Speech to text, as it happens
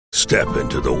Step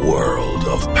into the world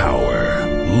of power,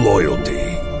 loyalty,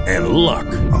 and luck.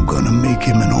 I'm gonna make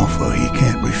him an offer he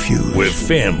can't refuse. With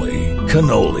family,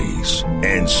 cannolis,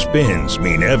 and spins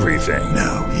mean everything.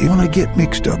 Now, you wanna get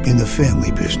mixed up in the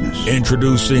family business.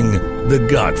 Introducing The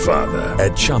Godfather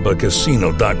at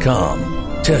ChumbaCasino.com.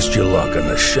 Test your luck in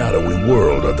the shadowy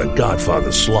world of The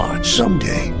Godfather slot.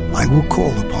 Someday, I will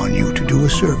call upon you to do a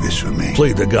service for me.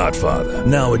 Play The Godfather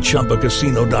now at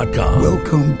ChumbaCasino.com.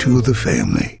 Welcome to the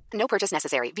family. No purchase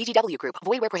necessary. VGW Group.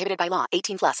 Void where prohibited by law.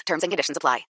 18 plus. Terms and conditions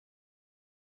apply.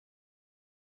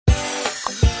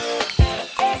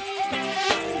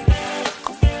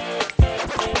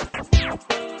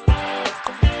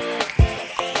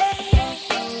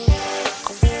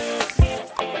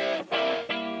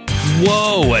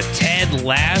 Whoa, a Ted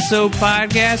Lasso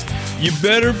podcast? You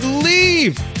better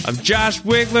believe! I'm Josh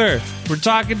Wigler. We're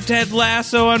talking Ted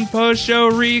Lasso on post-show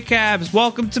recaps.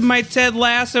 Welcome to my Ted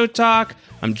Lasso talk.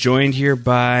 I'm joined here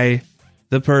by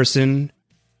the person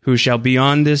who shall be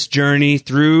on this journey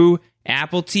through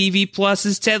Apple TV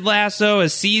Plus's Ted Lasso,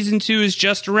 as season 2 is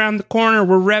just around the corner.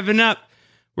 We're revving up.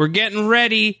 We're getting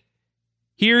ready.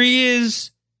 Here he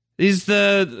is. He's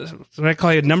what I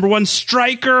call you, number one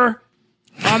striker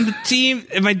on the team.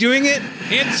 Am I doing it?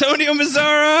 Antonio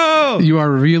Mazzaro! You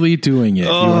are really doing it. You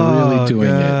are really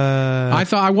doing God.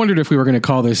 it. I wondered if we were going to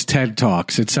call this TED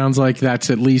Talks. It sounds like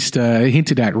that's at least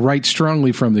hinted at right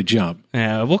strongly from the jump.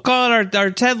 Yeah, we'll call it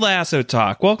our Ted Lasso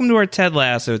talk. Welcome to our Ted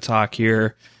Lasso talk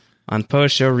here on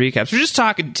post-show recaps. We're just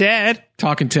talking Ted.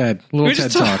 Talking Ted. Little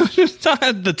TED Talk. Just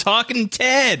the talking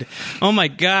Ted. Oh my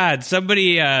God.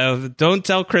 Somebody, don't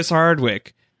tell Chris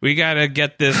Hardwick. We got to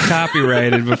get this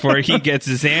copyrighted before he gets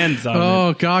his hands on it.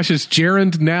 Oh gosh, it's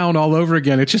gerund noun all over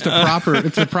again. It's just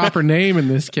it's a proper name in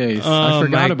this case. I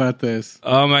forgot about this.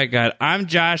 Oh my God. I'm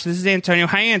Josh. This is Antonio.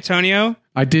 Hi, Antonio.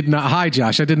 Hi,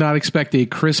 Josh. I did not expect a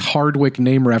Chris Hardwick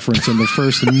name reference in the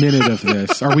first minute of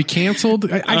this. Are we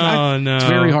canceled? No. It's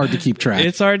very hard to keep track.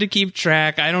 It's hard to keep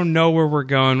track. I don't know where we're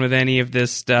going with any of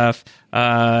this stuff,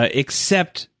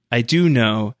 except I do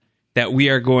know that we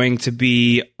are going to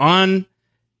be on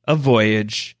a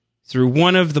voyage through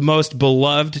one of the most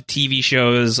beloved TV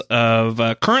shows of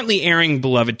currently airing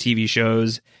beloved TV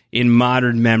shows in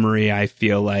modern memory. I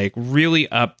feel like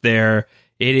really up there.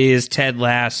 It is Ted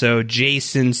Lasso,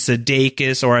 Jason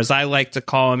Sudeikis, or as I like to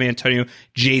call him, Antonio,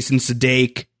 Jason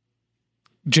Sudeik.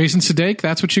 Jason Sudeik,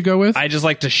 that's what you go with? I just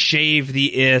like to shave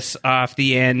the is off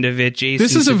the end of it. Jason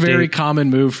This is Sudeik. a very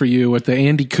common move for you with the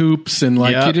Andy Coops and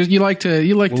Yep. you like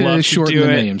to shorten the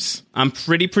names. I'm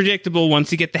pretty predictable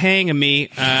once you get the hang of me.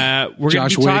 We're going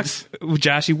to be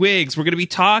Joshy Wiggs. We're going to be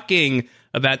talking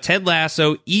about Ted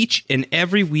Lasso each and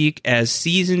every week as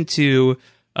season 2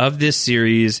 of this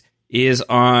series is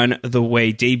on the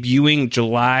way, debuting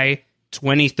July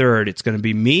 23rd. It's going to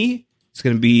be me. It's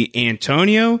going to be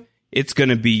Antonio. It's going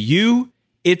to be you.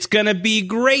 It's going to be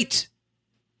great.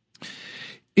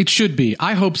 It should be.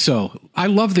 I hope so. I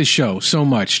love this show so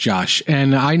much, Josh.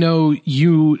 And I know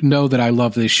you know that I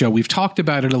love this show. We've talked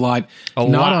about it a lot.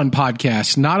 Not on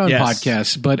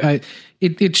podcasts, but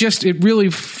it really,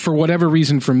 for whatever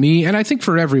reason for me, and I think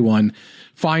for everyone,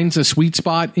 finds a sweet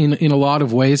spot in a lot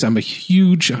of ways. I'm a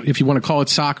huge, if you want to call it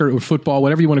soccer or football,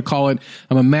 whatever you want to call it,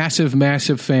 I'm a massive,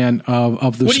 massive fan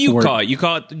of the sport. What do you call it? You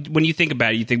call it, when you think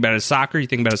about it, you think about it as soccer? You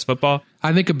think about it as football?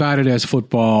 I think about it as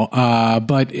football,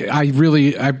 but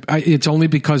it's only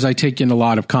because I take in a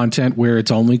lot of content where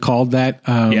it's only called that.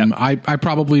 I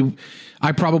probably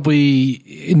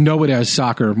know it as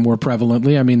soccer more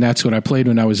prevalently. I mean, that's what I played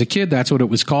when I was a kid. That's what it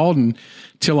was called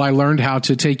until I learned how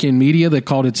to take in media that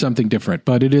called it something different.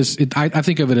 But I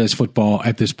think of it as football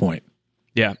at this point.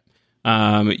 Yeah.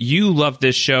 You love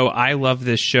this show. I love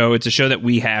this show. It's a show that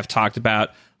we have talked about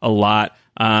a lot.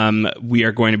 We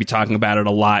are going to be talking about it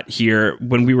a lot here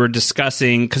when we were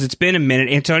discussing, because it's been a minute.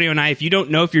 Antonio and I, if you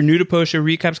don't know, if you're new to Post Show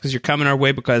Recaps because you're coming our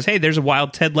way because, hey, there's a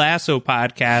wild Ted Lasso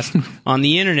podcast on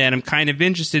the internet, I'm kind of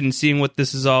interested in seeing what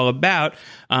this is all about,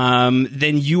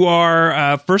 then you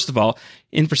are, first of all,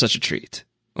 in for such a treat.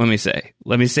 Let me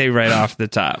say right off the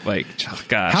top, like, oh,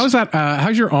 gosh. How's that?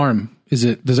 How's your arm? Does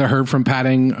it hurt from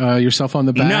patting yourself on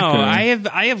the back? No, or?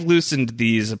 I have loosened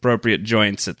these appropriate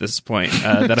joints at this point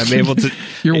that I'm able to.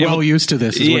 You're well used to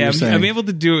this. Is what you're saying. I'm able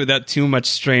to do it without too much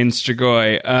strain,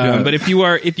 strigoi. But if you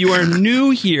are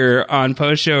new here on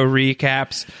post show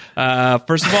recaps,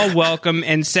 first of all, welcome,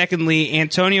 and secondly,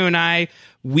 Antonio and I,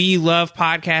 we love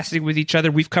podcasting with each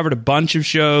other. We've covered a bunch of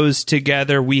shows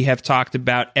together. We have talked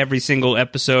about every single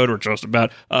episode, or just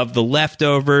about, of The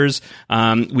Leftovers.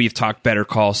 We've talked Better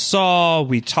Call Saul.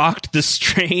 We talked The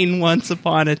Strain once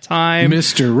upon a time.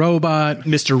 Mr.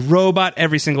 Robot,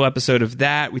 every single episode of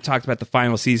that. We talked about the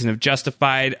final season of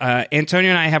Justified.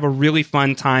 Antonio and I have a really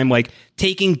fun time, like,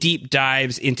 taking deep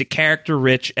dives into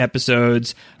character-rich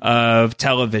episodes of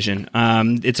television.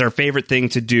 It's our favorite thing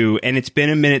to do, and it's been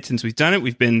a minute since we've done it.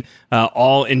 We've been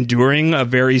all enduring a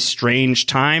very strange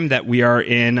time that we are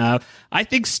in. I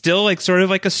think still like sort of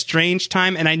like a strange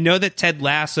time, and I know that Ted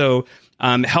Lasso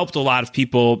helped a lot of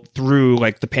people through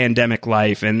like the pandemic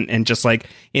life and just like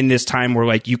in this time where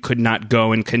like you could not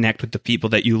go and connect with the people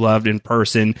that you loved in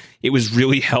person. It was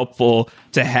really helpful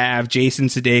to have Jason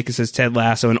Sudeikis as Ted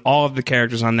Lasso and all of the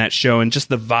characters on that show and just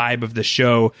the vibe of the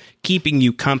show keeping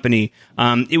you company.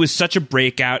 It was such a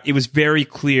breakout. It was very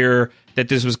clear that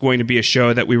this was going to be a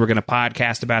show that we were going to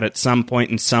podcast about at some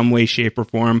point in some way, shape, or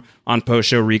form on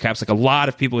post-show recaps. Like, a lot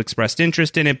of people expressed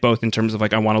interest in it, both in terms of,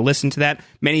 like, I want to listen to that.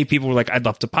 Many people were like, I'd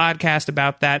love to podcast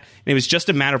about that. And it was just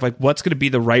a matter of, like, what's going to be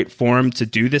the right forum to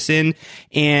do this in.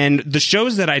 And the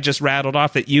shows that I just rattled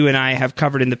off that you and I have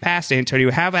covered in the past,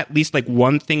 Antonio, have at least, like,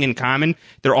 one thing in common.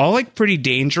 They're all, like, pretty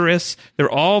dangerous.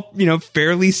 They're all, you know,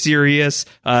 fairly serious.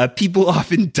 People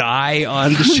often die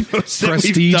on the shows that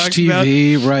Prestige we've talked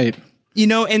TV, about. right. You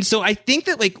know, and so I think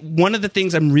that, like, one of the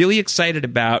things I'm really excited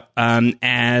about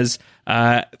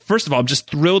first of all, I'm just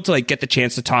thrilled to, like, get the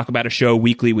chance to talk about a show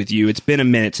weekly with you. It's been a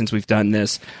minute since we've done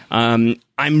this. I'm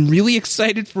really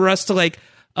excited for us to, like,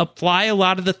 apply a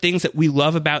lot of the things that we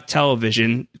love about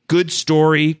television. Good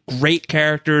story, great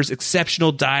characters,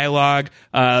 exceptional dialogue,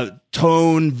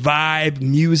 tone, vibe,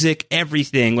 music,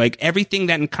 everything. Like, everything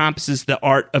that encompasses the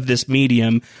art of this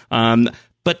medium.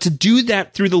 But to do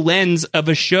that through the lens of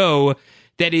a show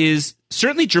that is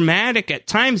certainly dramatic at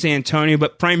times, Antonio,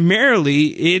 but primarily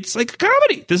it's like a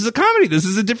comedy. This is a comedy. This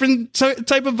is a different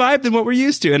type of vibe than what we're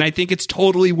used to. And I think it's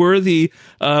totally worthy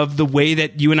of the way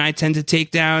that you and I tend to take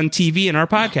down TV in our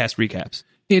podcast recaps.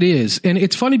 It is. And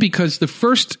it's funny because the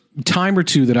first time or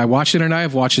two that I watched it, and I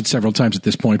have watched it several times at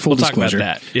this point, full disclosure. Talk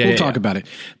about that. We'll talk about it.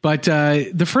 But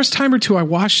the first time or two I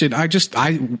watched it, I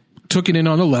took it in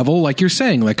on a level, like you're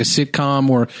saying, like a sitcom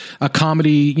or a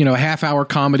comedy, you know, a half-hour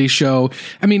comedy show.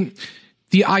 I mean,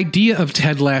 the idea of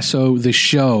Ted Lasso, the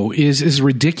show, is as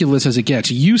ridiculous as it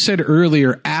gets. You said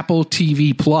earlier Apple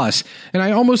TV Plus, and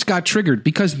I almost got triggered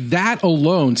because that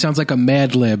alone sounds like a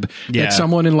Mad Lib that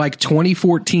someone in like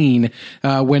 2014,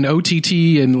 when OTT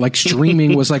and like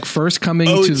streaming was like first coming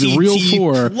to the real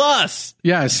fore. Plus.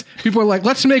 Yes. People are like,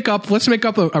 let's make up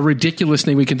a ridiculous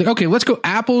thing we can do. Okay, let's go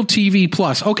Apple TV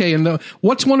Plus. Okay, and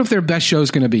what's one of their best shows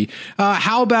going to be?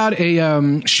 How about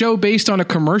a show based on a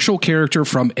commercial character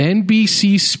from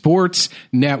NBC Sports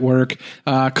Network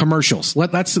commercials?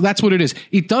 That's what it is.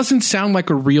 It doesn't sound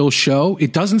like a real show.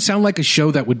 It doesn't sound like a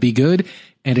show that would be good,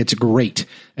 and it's great.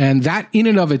 And that in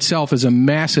and of itself is a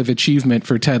massive achievement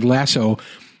for Ted Lasso.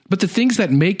 But the things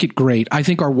that make it great, I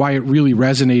think, are why it really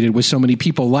resonated with so many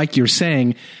people, like you're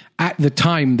saying, at the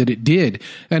time that it did.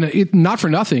 And it, not for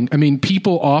nothing, I mean,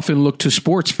 people often look to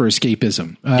sports for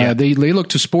escapism. They look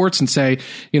to sports and say,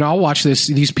 you know, I'll watch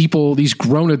these people, these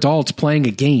grown adults playing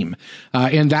a game,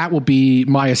 and that will be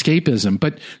my escapism.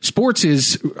 But sports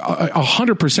is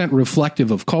 100% reflective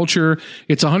of culture.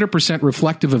 It's 100%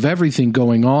 reflective of everything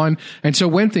going on. And so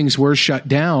when things were shut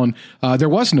down, there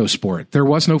was no sport. There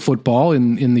was no football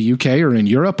in the UK or in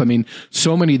Europe. I mean,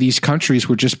 so many of these countries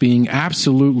were just being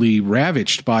absolutely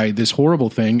ravaged by this horrible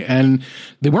thing, and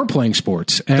they weren't playing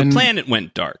sports. And the planet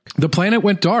went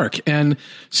dark. And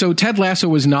so Ted Lasso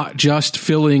was not just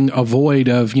filling a void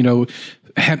of, you know,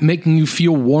 making you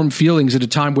feel warm feelings at a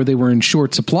time where they were in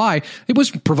short supply. It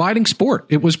was providing sport.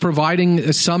 It was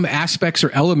providing some aspects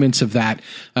or elements of that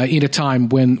in a time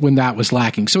when that was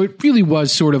lacking. So it really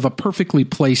was sort of a perfectly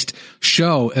placed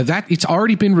show. That it's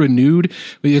already been renewed.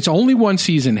 It's only one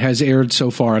season has aired so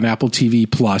far on Apple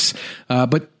TV Plus,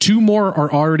 but 2 more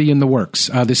are already in the works.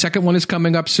 The second one is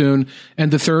coming up soon,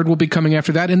 and the third will be coming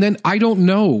after that. And then I don't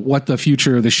know what the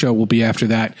future of the show will be after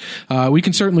that. We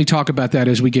can certainly talk about that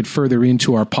as we get further into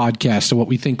our podcast, so what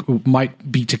we think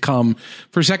might be to come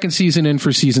for second season and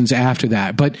for seasons after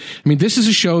that. But I mean, this is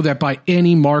a show that by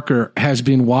any marker has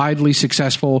been widely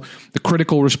successful. The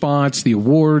critical response, the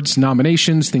awards,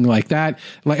 nominations, thing like that.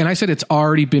 And I said it's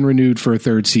already been renewed for a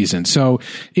 3rd season. So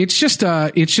it's just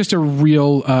a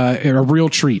real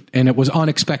treat, and it was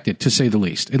unexpected to say the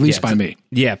least, at least by me.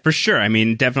 Yeah, for sure. I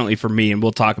mean, definitely for me, and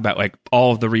we'll talk about like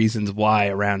all of the reasons why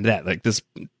around that. Like this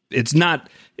it's not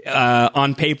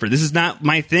on paper. This is not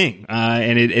my thing.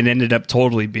 And it ended up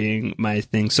totally being my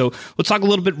thing. So let's talk a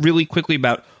little bit really quickly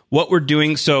about what we're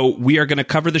doing. So we are going to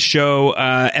cover the show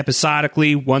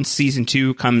episodically once season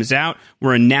 2 comes out.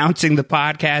 We're announcing the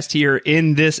podcast here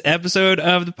in this episode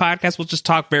of the podcast. We'll just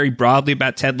talk very broadly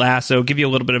about Ted Lasso, give you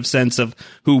a little bit of sense of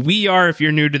who we are if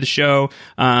you're new to the show.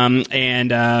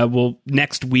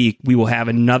 Next week, we will have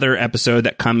another episode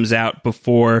that comes out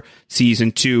before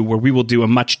season 2, where we will do a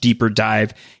much deeper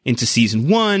dive into season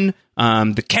 1,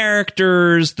 the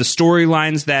characters, the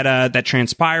storylines that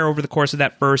transpire over the course of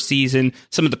that first season,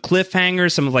 some of the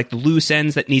cliffhangers, some of like the loose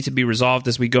ends that need to be resolved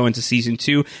as we go into season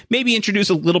 2. Maybe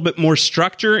introduce a little bit more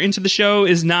structure into the show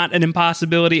is not an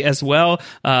impossibility as well.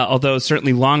 Although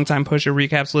certainly longtime Pusher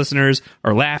Recaps listeners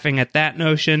are laughing at that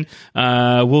notion.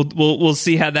 We'll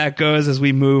see how that goes as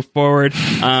we move forward.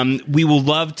 We will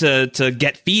love to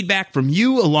get feedback from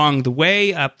you along the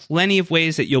way. Plenty of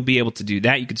ways that you'll be able to do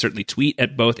that. You can certainly tweet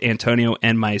at both Antonio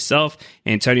and myself.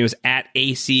 Antonio is at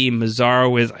AC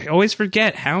Mazzaro with, I always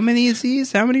forget, how many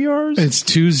Z's? How many R's? It's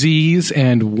 2 Z's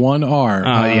and 1 R.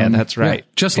 Oh, yeah, that's right.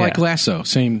 Yeah, just like Lasso.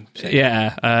 Same.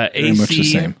 Yeah. AC much the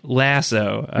same.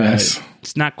 Lasso. Yes.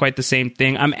 It's not quite the same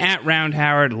thing. I'm at Round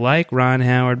Howard, like Ron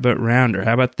Howard, but rounder.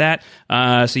 How about that?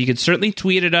 So you can certainly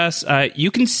tweet at us.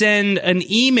 You can send an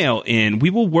email in. We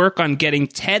will work on getting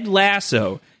Ted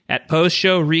Lasso at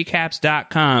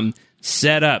postshowrecaps.com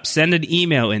set up. Send an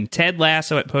email in,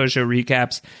 tedlasso at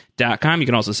postshowrecaps.com. You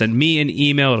can also send me an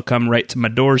email. It'll come right to my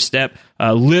doorstep.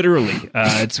 Literally. I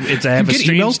have you get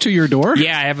emails to your door?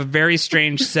 Yeah, I have a very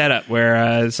strange setup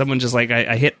where someone just like,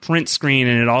 I hit print screen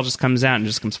and it all just comes out and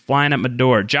just comes flying at my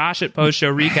door. Josh at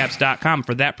postshowrecaps.com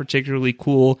for that particularly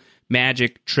cool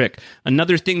magic trick.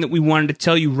 Another thing that we wanted to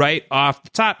tell you right off the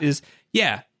top is,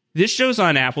 this show's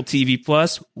on Apple TV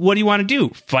Plus. What do you want to do?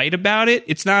 Fight about it?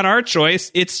 It's not our choice.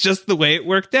 It's just the way it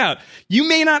worked out. You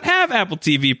may not have Apple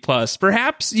TV Plus.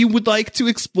 Perhaps you would like to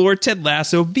explore Ted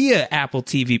Lasso via Apple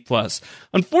TV Plus.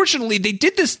 Unfortunately, they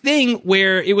did this thing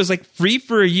where it was like free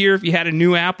for a year if you had a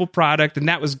new Apple product, and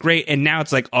that was great. And now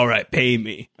it's like, all right, pay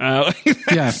me.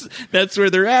 That's where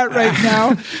they're at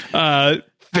right now.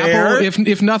 Fair. Apple,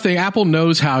 if nothing, Apple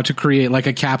knows how to create like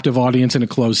a captive audience in a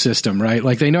closed system, right?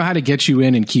 Like they know how to get you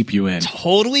in and keep you in.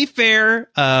 Totally fair.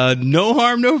 No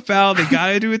harm, no foul. They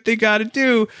got to do what they got to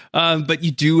do. But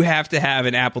you do have to have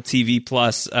an Apple TV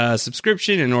Plus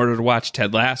subscription in order to watch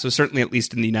Ted Lasso, certainly at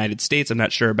least in the United States. I'm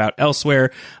not sure about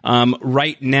elsewhere.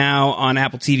 Right now on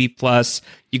Apple TV Plus,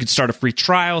 you can start a free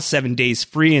trial, 7 days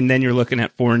free, and then you're looking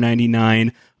at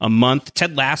 $4.99 a month.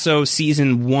 Ted Lasso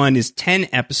Season 1 is 10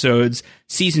 episodes.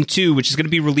 Season 2, which is going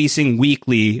to be releasing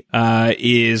weekly,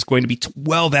 is going to be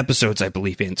 12 episodes, I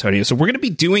believe, Antonio. So we're going to be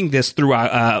doing this through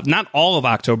not all of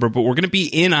October, but we're going to be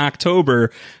in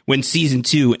October when Season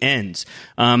 2 ends.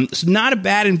 So not a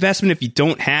bad investment if you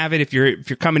don't have it. If you're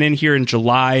coming in here in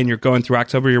July and you're going through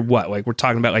October, you're what? Like we're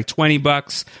talking about like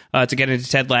 $20 to get into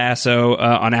Ted Lasso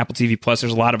on Apple TV Plus.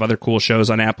 There's a lot of other cool shows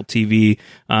on Apple TV.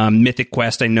 Mythic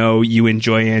Quest, I know you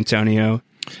enjoy, Antonio.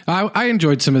 I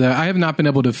enjoyed some of that. I have not been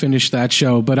able to finish that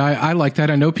show, but I like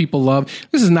that. I know people love.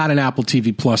 This is not an Apple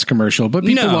TV Plus commercial, but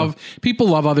people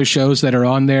love other shows that are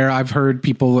on there. I've heard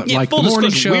people like The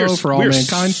Morning Show, For All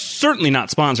Mankind. Certainly not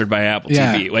sponsored by Apple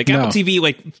TV. Like Apple TV,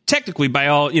 like technically by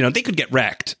all, they could get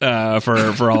wrecked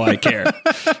for all I care.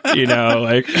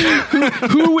 Like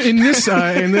who in this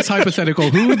hypothetical,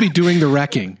 who would be doing the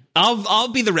wrecking? I'll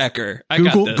be the wrecker.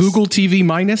 Google TV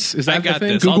minus? Is that the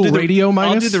thing? This. Google Radio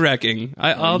minus? I'll do the wrecking.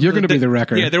 You're going to be the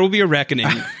wrecker. Yeah, there will be a reckoning.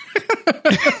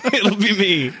 It'll be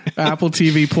me. Apple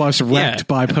TV Plus wrecked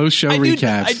by post-show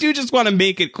recaps. I do just want to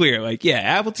make it clear. Like,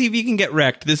 Apple TV can get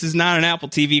wrecked. This is not an Apple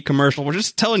TV commercial. We're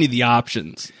just telling you the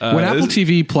options. When Apple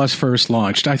TV Plus first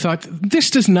launched, I thought, this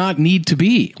does not need to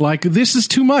be. Like, this is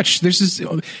too much. This is,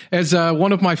 as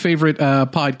one of my favorite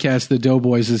podcasts, The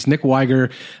Doughboys, is Nick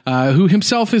Weiger, who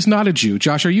himself is not a Jew.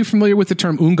 Josh, are you familiar with the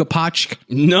term Ungapachk?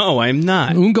 No, I'm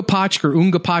not. Ungapachk or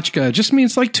Ungapachka just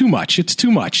means like too much. It's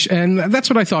too much. And that's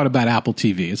what I thought about Apple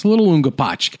TV. It's a little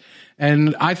Ungapachk.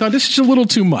 And I thought this is a little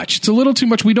too much. It's a little too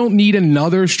much. We don't need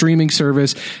another streaming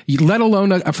service, let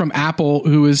alone from Apple,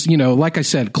 who is, like I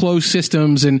said, closed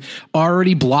systems and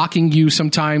already blocking you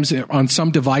sometimes on some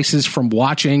devices from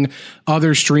watching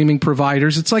other streaming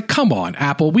providers. It's like, come on,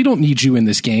 Apple, we don't need you in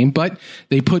this game. But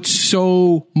they put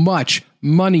so much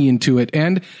money into it.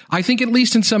 And I think at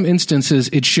least in some instances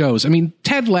it shows. I mean,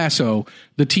 Ted Lasso,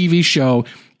 the TV show,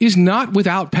 is not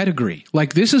without pedigree.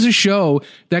 Like, this is a show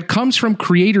that comes from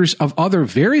creators of other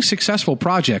very successful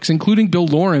projects, including Bill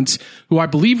Lawrence, who I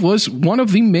believe was one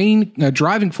of the main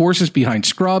driving forces behind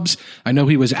Scrubs. I know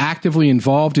he was actively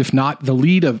involved, if not the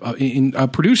lead of a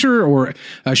producer or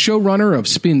a showrunner of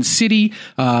Spin City.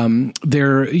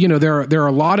 There are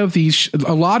a lot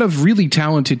of really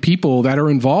talented people that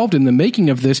are involved in the making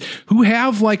of this, who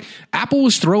have, like, Apple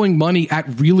was throwing money at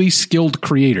really skilled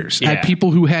creators, at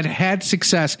people who had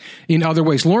success in other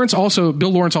ways. Bill Lawrence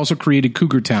also created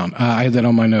Cougar Town. I had that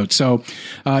on my notes. So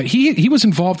he was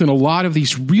involved in a lot of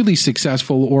these really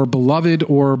successful or beloved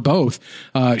or both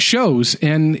shows,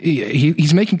 and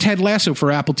he's making Ted Lasso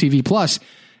for Apple TV Plus,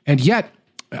 and yet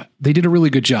they did a really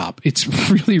good job. It's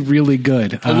really, really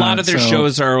good. A lot of their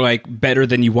shows are like better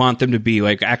than you want them to be.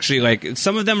 Like, actually, like,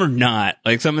 some of them are not.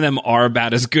 Like, some of them are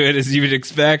about as good as you would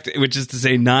expect, which is to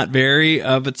say not very.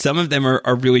 But some of them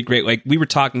are really great. Like, we were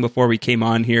talking before we came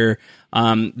on here,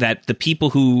 that the people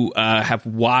who have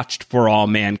watched For All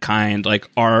Mankind, like,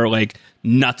 are like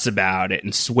nuts about it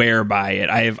and swear by it.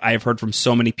 I have heard from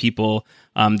so many people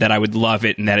that I would love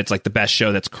it and that it's like the best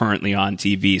show that's currently on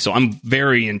TV. So I'm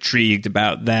very intrigued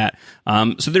about that.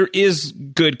 So there is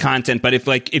good content, but if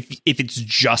it's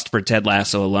just for Ted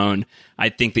Lasso alone, I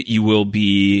think that you will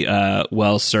be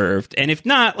well served. And if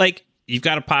not, like, you've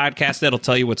got a podcast that'll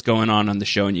tell you what's going on the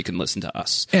show, and you can listen to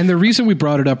us. And the reason we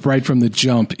brought it up right from the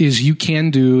jump is you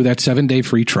can do that 7-day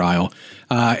free trial.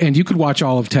 And you could watch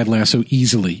all of Ted Lasso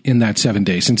easily in that 7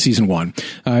 days in season 1.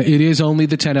 It is only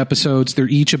the 10 episodes. They're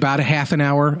each about a half an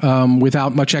hour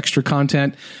without much extra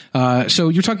content. So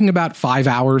you're talking about 5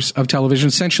 hours of television,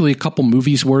 essentially a couple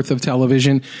movies worth of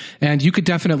television. And you could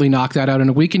definitely knock that out in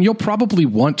a week. And you'll probably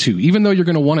want to, even though you're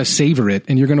going to want to savor it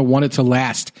and you're going to want it to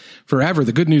last forever.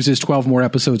 The good news is 12 more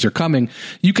episodes are coming.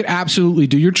 You could absolutely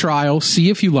do your trial, see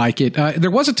if you like it.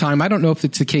 There was a time, I don't know if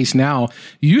it's the case now,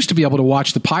 you used to be able to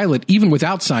watch the pilot even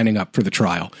without signing up for the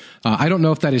trial. I don't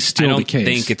know if that is still the case. I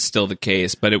don't think it's still the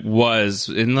case, but it was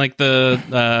in like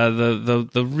the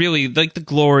really like the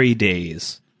glory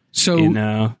days. So, you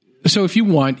know? So if you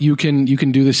want, you can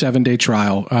do the 7-day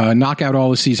trial, knock out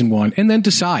all of season 1, and then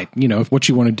decide, what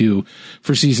you want to do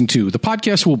for season 2. The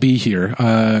podcast will be here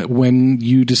when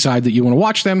you decide that you want to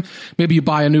watch them. Maybe you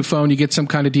buy a new phone, you get some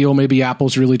kind of deal. Maybe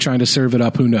Apple's really trying to serve it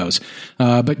up. Who knows?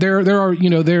 But there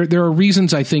are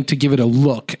reasons, I think, to give it a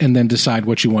look and then decide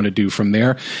what you want to do from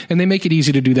there. And they make it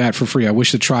easy to do that for free. I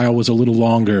wish the trial was a little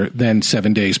longer than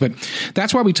 7 days, but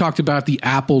that's why we talked about the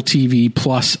Apple TV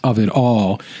Plus of it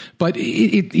all. But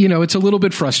it's a little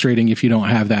bit frustrating if you don't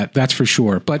have that. That's for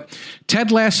sure. But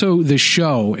Ted Lasso, the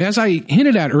show, as I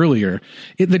hinted at earlier,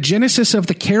 the genesis of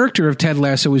the character of Ted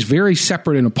Lasso is very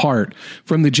separate and apart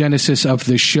from the genesis of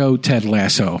the show Ted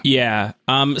Lasso. Yeah.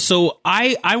 So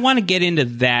I want to get into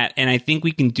that, and I think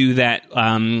we can do that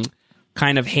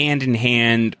kind of hand in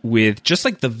hand with just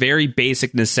like the very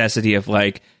basic necessity of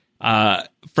like,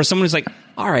 for someone who's like,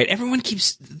 all right, everyone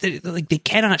keeps they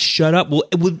cannot shut up. Well,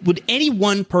 would any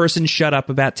one person shut up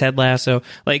about Ted Lasso?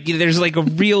 Like, there's like a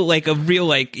real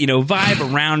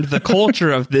vibe around the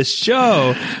culture of this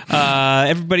show.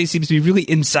 Everybody seems to be really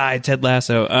inside Ted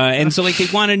Lasso, and so like they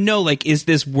want to know, like, is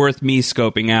this worth me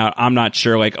scoping out? I'm not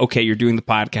sure. Like, okay, you're doing the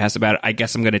podcast about it. I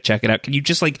guess I'm going to check it out. Can you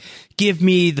just like give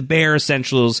me the bare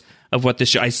essentials of what this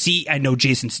show? I know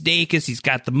Jason Sudeikis. He's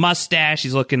got the mustache.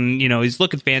 He's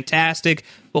looking fantastic.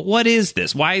 But what is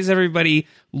this? Why is everybody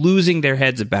losing their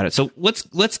heads about it? So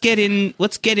let's get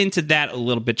into that a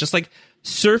little bit. Just like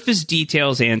surface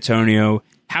details, Antonio.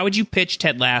 How would you pitch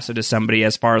Ted Lasso to somebody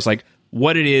as far as like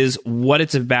what it is, what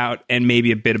it's about, and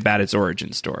maybe a bit about its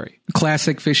origin story?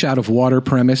 Classic fish out of water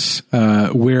premise,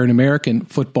 where an American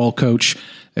football coach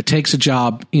takes a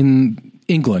job in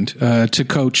England to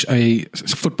coach a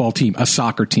football team, a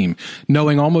soccer team,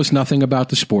 knowing almost nothing about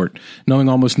the sport, knowing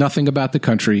almost nothing about the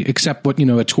country except what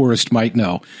a tourist might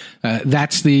know.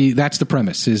 That's the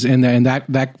premise. And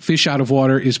that fish out of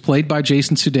water is played by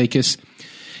Jason Sudeikis.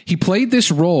 He played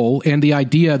this role, and the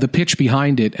idea, the pitch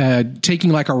behind it,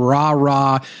 taking like a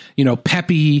rah-rah,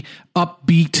 peppy,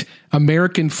 upbeat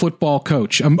American football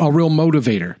coach, a real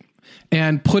motivator,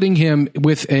 and putting him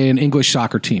with an English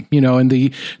soccer team, and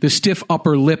the stiff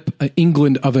upper lip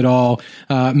England of it all,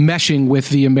 meshing with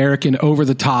the American over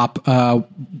the top,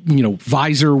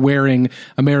 visor wearing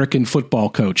American football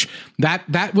coach.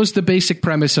 That was the basic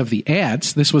premise of the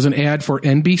ads. This was an ad for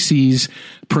NBC's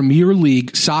Premier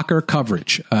League soccer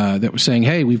coverage that was saying,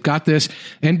 hey, we've got this.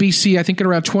 NBC, I think in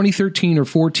around 2013 or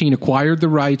 14, acquired the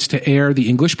rights to air the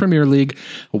English Premier League,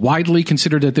 widely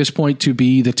considered at this point to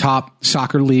be the top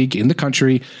soccer league in the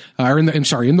country,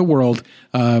 in the world.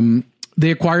 They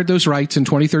acquired those rights in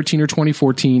 2013 or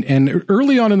 2014. And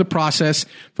early on in the process,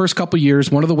 first couple of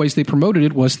years, one of the ways they promoted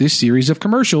it was this series of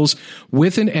commercials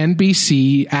with an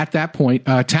NBC, at that point,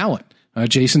 talent.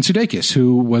 Jason Sudeikis,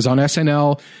 who was on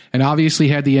SNL and obviously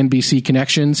had the NBC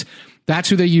connections. That's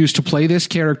who they used to play this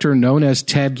character known as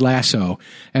Ted Lasso.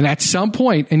 And at some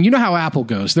point, and you know how Apple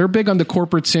goes, they're big on the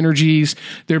corporate synergies.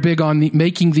 They're big on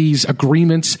making these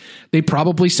agreements. They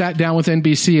probably sat down with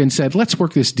NBC and said, let's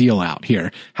work this deal out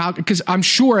here. Because I'm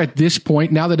sure at this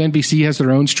point, now that NBC has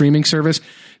their own streaming service,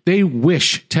 they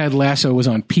wish Ted Lasso was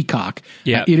on Peacock.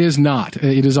 Yeah. It is not.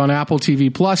 It is on Apple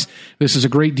TV Plus. This is a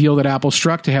great deal that Apple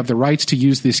struck to have the rights to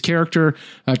use this character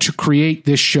to create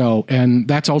this show. And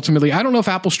that's ultimately, I don't know if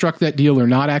Apple struck that deal or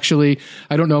not, actually.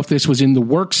 I don't know if this was in the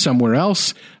works somewhere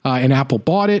else and Apple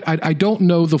bought it. I don't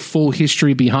know the full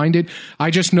history behind it. I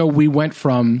just know we went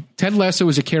from Ted Lasso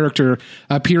as a character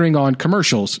appearing on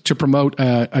commercials to promote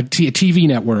a TV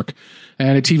network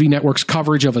and a TV network's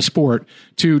coverage of a sport,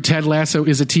 to Ted Lasso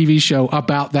is a TV show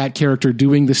about that character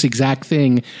doing this exact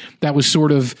thing that was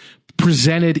sort of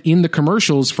presented in the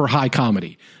commercials for high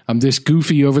comedy. This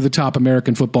goofy, over-the-top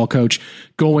American football coach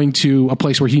going to a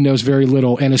place where he knows very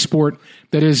little and a sport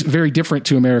that is very different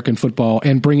to American football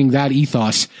and bringing that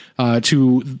ethos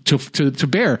to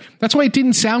bear. That's why it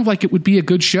didn't sound like it would be a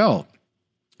good show.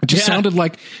 It just sounded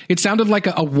like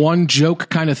a one joke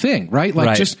kind of thing, right?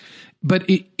 But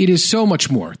it is so much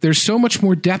more. There's so much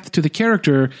more depth to the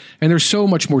character, and there's so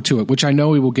much more to it, which I know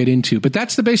we will get into. But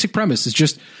that's the basic premise. It's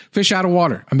just fish out of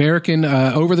water. American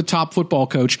over-the-top football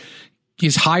coach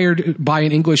is hired by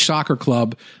an English soccer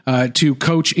club to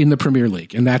coach in the Premier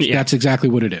League, and that's exactly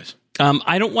what it is.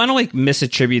 I don't want to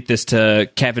misattribute this to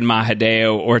Kevin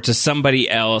Mahadeo or to somebody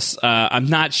else. I'm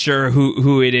not sure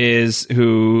who it is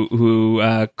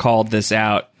who called this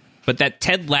out. But that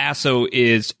Ted Lasso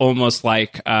is almost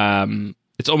like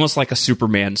it's almost like a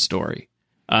Superman story,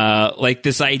 like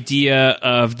this idea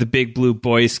of the big blue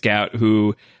Boy Scout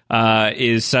who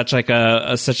is such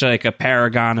a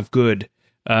paragon of good,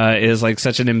 is like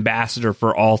such an ambassador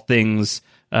for all things,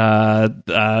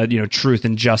 truth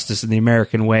and justice in the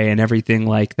American way and everything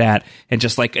like that, and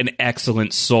just like an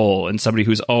excellent soul and somebody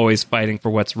who's always fighting for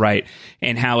what's right,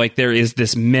 and how there is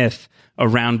this myth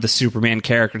around the Superman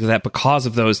character that because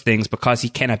of those things, because he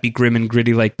cannot be grim and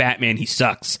gritty like Batman, he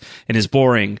sucks and is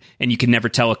boring, and you can never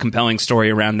tell a compelling story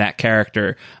around that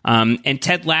character. And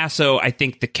Ted Lasso, I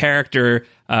think the character,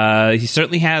 he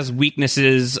certainly has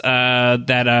weaknesses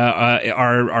that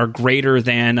are greater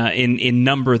than in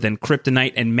number than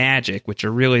kryptonite and magic, which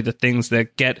are really the things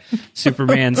that get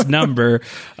Superman's number.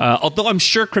 Although I'm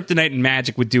sure kryptonite and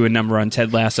magic would do a number on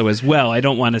Ted Lasso as well. I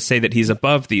don't want to say that he's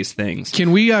above these things.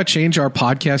 Can we change our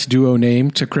podcast duo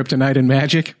name to Kryptonite and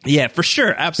Magic? Yeah, for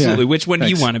sure. Absolutely. Yeah, which one do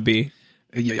you want to be?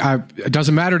 It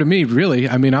doesn't matter to me, really.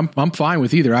 I mean, I'm fine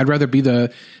with either. I'd rather be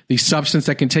the substance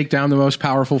that can take down the most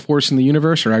powerful force in the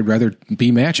universe, or I'd rather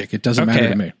be magic. It doesn't matter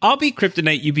to me. I'll be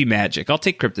kryptonite, you be magic. I'll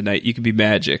take kryptonite, you can be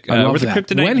magic. I love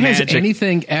that. When has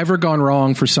anything ever gone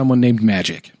wrong for someone named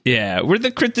Magic? Yeah, we're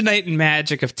the kryptonite and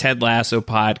magic of Ted Lasso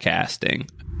podcasting.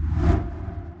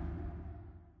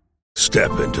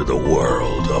 Step into the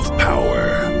world of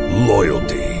power,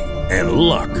 loyalty, and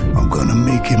luck. I'm gonna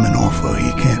make him an offer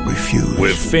he can't refuse.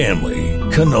 With family,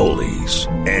 cannolis,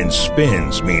 and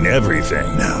spins mean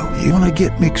everything. Now, you wanna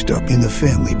get mixed up in the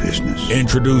family business.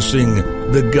 Introducing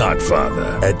The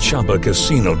Godfather at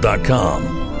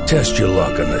ChumbaCasino.com. Test your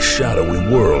luck in the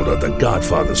shadowy world of The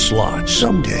Godfather slot.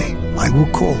 Someday, I will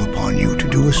call upon you to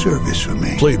do a service for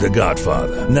me. Play The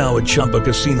Godfather, now at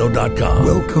ChumbaCasino.com.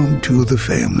 Welcome to the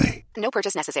family. No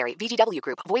purchase necessary. VGW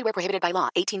Group. Void where prohibited by law.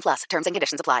 18+. Terms and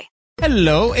conditions apply.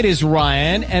 Hello, it is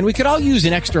Ryan, and we could all use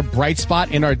an extra bright spot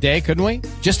in our day, couldn't we?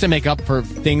 Just to make up for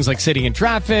things like sitting in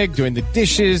traffic, doing the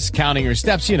dishes, counting your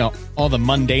steps, all the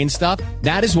mundane stuff.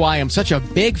 That is why I'm such a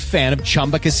big fan of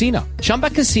Chumba Casino. Chumba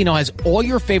Casino has all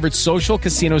your favorite social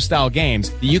casino-style games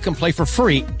that you can play for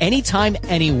free anytime,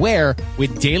 anywhere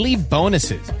with daily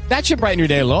bonuses. That should brighten your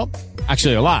day a little.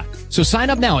 Actually, a lot. So sign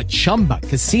up now at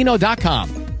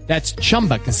ChumbaCasino.com. That's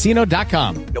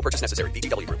ChumbaCasino.com. No purchase necessary.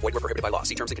 VGW Group. Void where prohibited by law.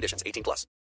 See terms and conditions. 18+.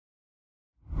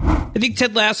 I think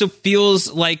Ted Lasso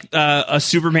feels like a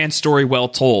Superman story well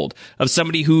told, of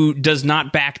somebody who does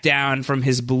not back down from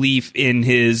his belief in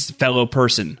his fellow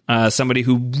person, somebody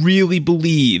who really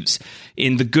believes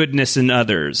in the goodness in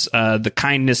others, the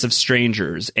kindness of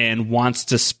strangers, and wants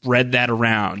to spread that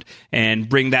around and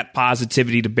bring that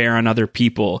positivity to bear on other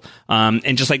people,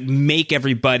 and just like make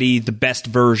everybody the best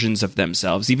versions of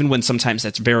themselves, even when sometimes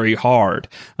that's very hard,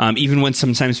 even when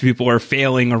sometimes people are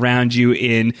failing around you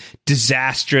in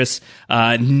disastrous,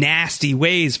 nasty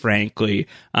ways, frankly.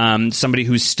 Somebody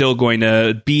who's still going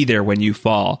to be there when you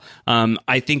fall.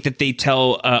 I think that they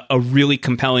tell a really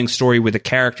compelling story with a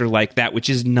character like that, which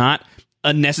is not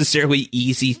a necessarily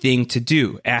easy thing to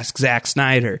do. Ask Zack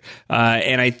Snyder.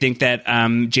 And I think that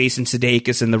Jason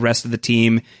Sudeikis and the rest of the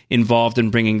team involved in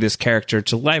bringing this character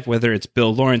to life, whether it's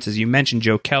Bill Lawrence, as you mentioned,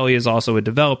 Joe Kelly is also a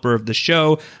developer of the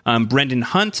show, Brendan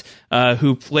Hunt,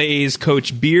 who plays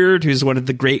Coach Beard, who's one of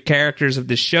the great characters of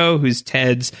the show, who's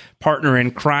Ted's partner in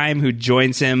crime, who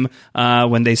joins him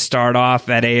when they start off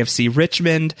at AFC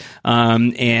Richmond,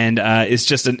 and is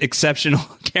just an exceptional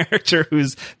character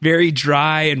who's very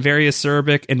dry and very acerbic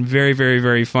and very, very,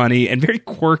 very funny and very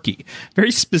quirky,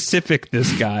 very specific,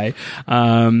 this guy.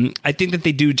 I think that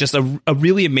they do just a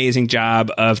really amazing job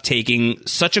of taking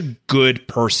such a good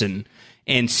person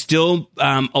and still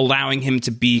allowing him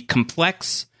to be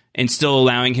complex and still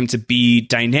allowing him to be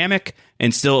dynamic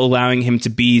and still allowing him to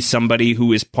be somebody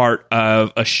who is part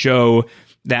of a show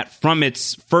that from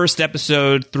its first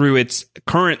episode through its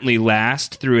currently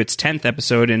last, through its 10th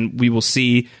episode, and we will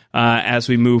see as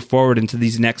we move forward into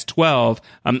these next 12,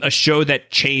 a show that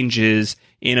changes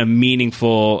in a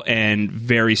meaningful and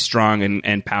very strong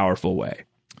and powerful way.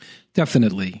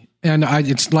 Definitely. And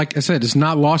it's like I said, it's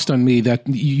not lost on me that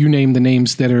you name the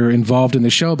names that are involved in the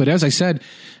show. But as I said,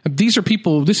 these are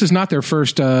people, this is not their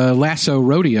first Lasso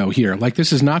rodeo here. Like,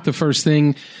 this is not the first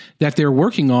thing that they're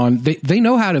working on. They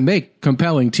know how to make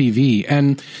compelling TV.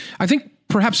 And I think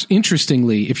perhaps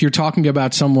interestingly, if you're talking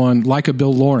about someone like a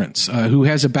Bill Lawrence, who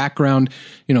has a background,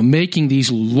 making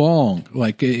these long,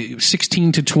 like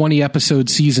 16 to 20 episode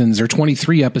seasons or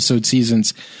 23 episode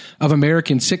seasons of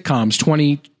American sitcoms,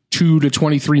 22 to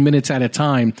 23 minutes at a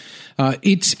time.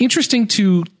 It's interesting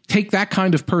to take that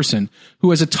kind of person who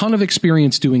has a ton of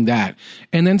experience doing that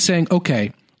and then saying,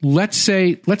 okay, let's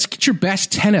get your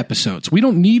best 10 episodes. We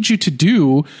don't need you to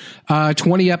do a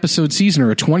 20 episode season or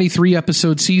a 23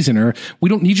 episode season, or we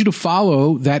don't need you to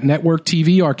follow that network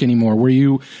TV arc anymore where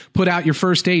you put out your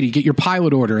first 80, get your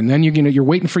pilot order, and then you're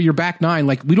waiting for your back 9.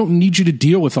 Like, we don't need you to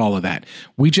deal with all of that.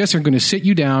 We just are going to sit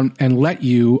you down and let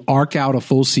you arc out a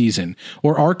full season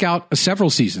or arc out several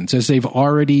seasons, as they've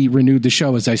already renewed the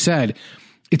show. As I said,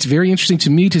 it's very interesting to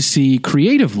me to see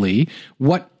creatively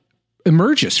what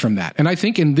emerges from that. And I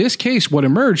think in this case, what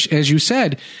emerged, as you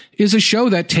said, is a show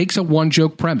that takes a one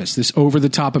joke premise, this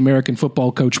over-the-top American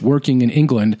football coach working in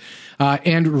England,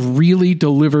 and really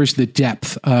delivers the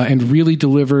depth and really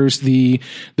delivers the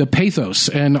pathos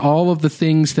and all of the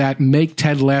things that make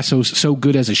Ted Lasso so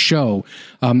good as a show.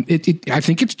 I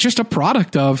think it's just a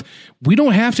product of, we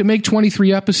don't have to make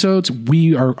 23 episodes.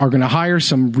 We are going to hire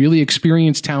some really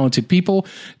experienced, talented people.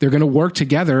 They're going to work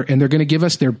together and they're going to give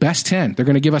us their best 10. They're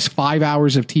going to give us 5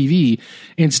 hours of TV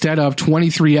instead of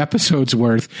 23 episodes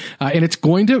worth. And it's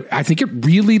going to, I think it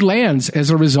really lands as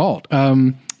a result.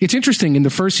 It's interesting in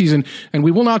the first season, and we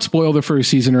will not spoil the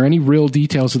first season or any real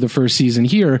details of the first season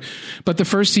here, but the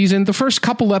first season, the first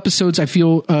couple episodes, I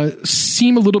feel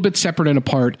seem a little bit separate and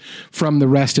apart from the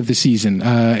rest of the season.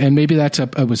 And maybe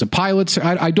it was a pilot.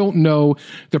 I don't know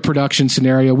the production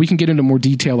scenario. We can get into more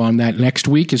detail on that next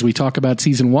week as we talk about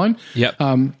season 1. Yep.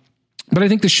 But I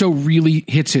think the show really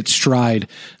hits its stride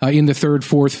in the 3rd,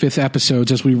 4th, 5th episodes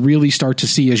as we really start to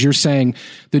see, as you're saying,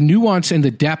 the nuance and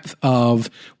the depth of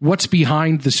what's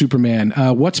behind the Superman,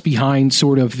 what's behind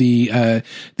sort of the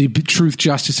truth,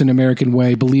 justice, and American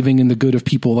way, believing in the good of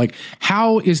people. Like,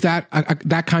 how is that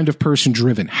that kind of person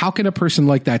driven? How can a person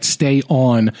like that stay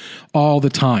on all the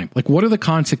time? Like, what are the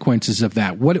consequences of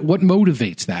that? What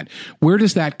motivates that? Where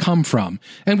does that come from?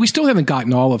 And we still haven't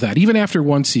gotten all of that, even after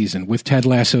one season with Ted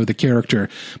Lasso, the character.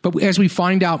 But as we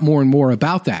find out more and more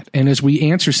about that, and as we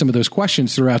answer some of those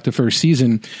questions throughout the first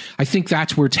season, I think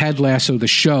that's where Ted Lasso, the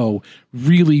show,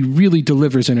 really, really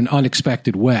delivers in an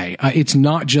unexpected way. It's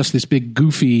not just this big,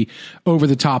 goofy,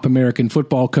 over-the-top American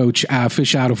football coach,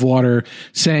 fish out of water,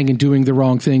 saying and doing the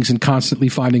wrong things and constantly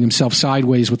finding himself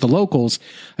sideways with the locals.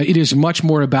 It is much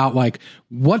more about, like,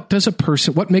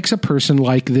 what makes a person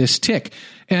like this tick?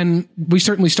 And we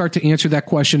certainly start to answer that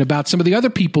question about some of the other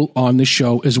people on the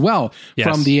show as well,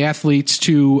 from the athletes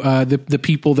to the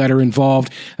people that are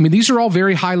involved. I mean, these are all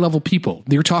very high level people.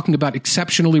 You're talking about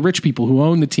exceptionally rich people who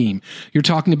own the team. You're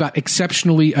talking about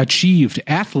exceptionally achieved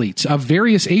athletes of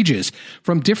various ages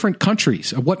from different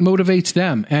countries, what motivates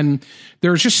them. And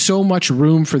there's just so much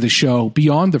room for the show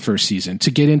beyond the first season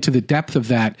to get into the depth of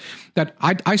that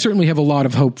I certainly have a lot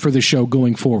of hope for the show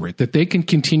going forward, that they can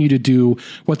continue to do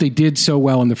what they did so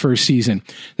well in the first season,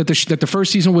 that the first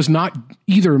season was not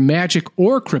either magic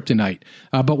or kryptonite,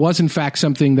 but was in fact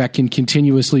something that can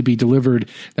continuously be delivered,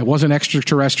 that wasn't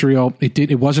extraterrestrial.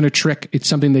 It wasn't a trick. It's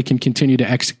something they can continue to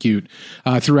execute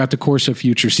throughout the course of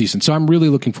future seasons. So I'm really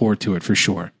looking forward to it for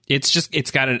sure.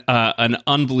 It's got an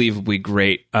unbelievably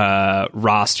great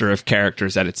roster of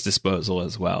characters at its disposal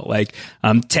as well. Like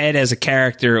Ted as a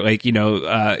character, like,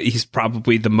 he's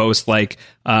probably the most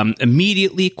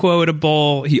immediately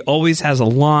quotable. He always has a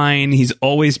line. He's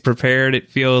always prepared,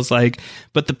 it feels like.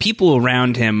 But the people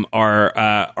around him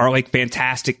are like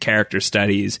fantastic character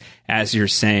studies, as you're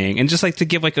saying. And just like to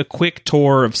give like a quick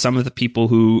tour of some of the people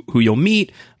who you'll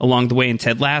meet along the way in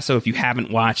Ted Lasso, if you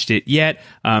haven't watched it yet.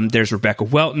 There's Rebecca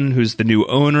Welton, who's the new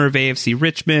owner of AFC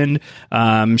Richmond.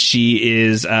 She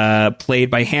is played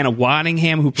by Hannah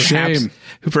Waddingham, who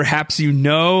perhaps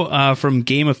from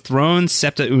Game of Thrones,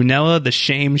 Septa Unella, the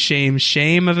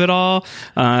shame of it all,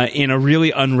 in a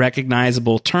really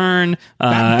unrecognizable turn.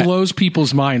 That blows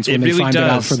people's minds when they really find it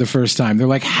out for the first time. They're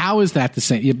like, how is that the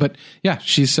same? Yeah, but yeah,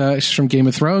 she's from Game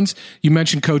of Thrones. You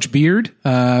mentioned Coach Beard,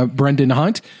 Brendan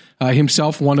Hunt.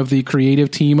 Himself, one of the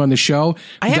creative team on the show.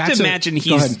 I have to imagine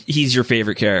he's your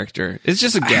favorite character. It's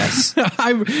just a guess.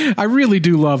 I really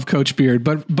do love Coach Beard,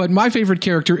 but my favorite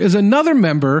character is another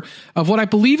member of what I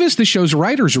believe is the show's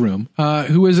writer's room,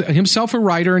 who is himself a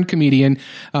writer and comedian,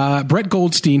 Brett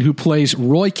Goldstein, who plays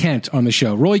Roy Kent on the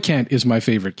show. Roy Kent is my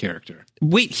favorite character.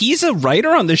 Wait, he's a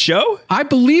writer on the show? I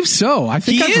believe so. I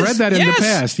think I've read that in the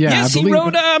past. Yeah, yes, he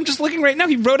wrote. I'm just looking right now.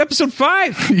 He wrote episode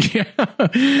 5. Yeah.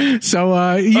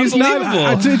 So he's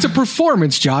not. It's a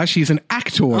performance, Josh. He's an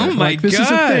actor. Oh my God! This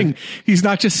is a thing. He's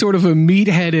not just sort of a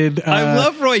meat-headed. I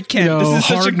love Roy Kent. This is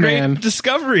such a great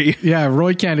discovery. Yeah,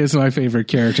 Roy Kent is my favorite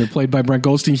character, played by Brent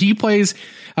Goldstein. He plays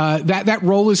that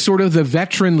role is sort of the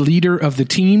veteran leader of the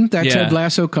team that Ted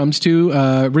Lasso comes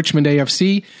to, Richmond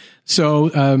AFC. So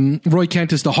Roy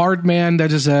Kent is the hard man.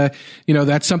 That is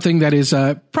that's something that is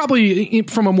probably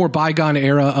from a more bygone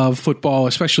era of football,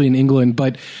 especially in England.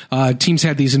 But teams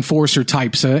had these enforcer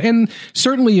types, and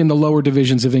certainly in the lower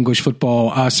divisions of English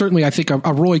football, certainly I think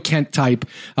a Roy Kent type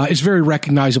is very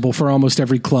recognizable for almost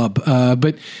every club.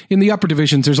 But in the upper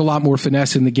divisions, there's a lot more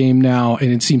finesse in the game now,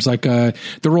 and it seems like the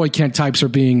Roy Kent types are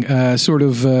being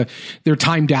they're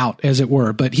timed out, as it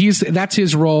were. But that's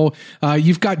his role.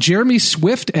 You've got Jeremy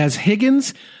Swift as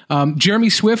Higgins. Jeremy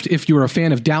Swift, if you're a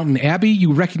fan of Downton Abbey,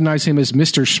 you recognize him as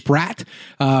Mr. Spratt,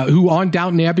 who on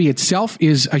Downton Abbey itself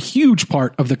is a huge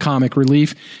part of the comic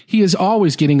relief. He is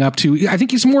always getting up to, I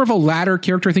think he's more of a latter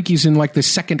character. I think he's in like the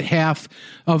second half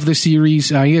of the series.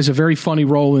 He has a very funny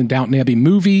role in Downton Abbey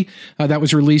movie that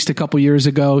was released a couple years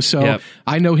ago. So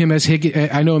I know him as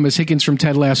Higgins from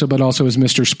Ted Lasso, but also as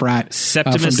Mr. Spratt.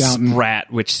 Septimus from Downton.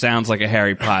 Spratt, which sounds like a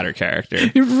Harry Potter character.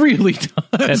 It really does.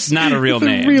 That's not a real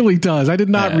name. It really does. I did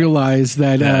not realize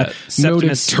that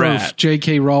noted turf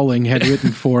J.K. Rowling had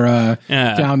written for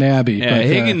Downton Abbey. Yeah, but,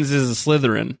 Higgins is a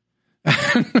Slytherin.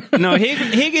 No,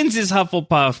 Higgins is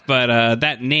Hufflepuff, but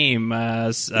that name,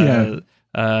 what's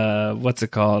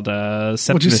it called?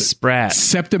 Septimus Spratt.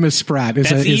 Septimus Spratt.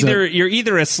 You're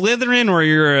either a Slytherin or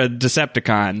you're a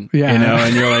Decepticon. Yeah.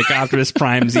 And you're like Optimus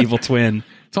Prime's evil twin.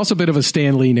 It's also a bit of a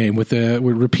Stan Lee name with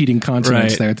repeating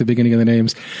consonants there at the beginning of the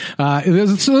names. So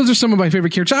those are some of my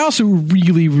favorite characters. I also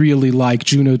really, really like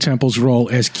Juno Temple's role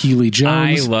as Keely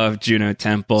Jones. I love Juno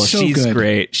Temple. She's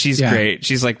great. She's great.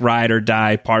 She's like ride or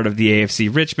die, part of the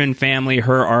AFC Richmond family.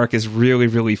 Her arc is really,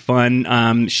 really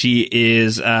fun.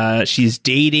 She's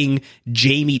dating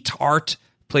Jamie Tart,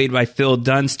 played by Phil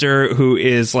Dunster, who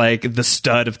is like the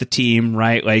stud of the team,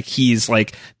 right? Like he's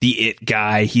like the it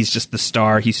guy. He's just the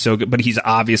star. He's so good, but he's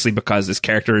obviously, because this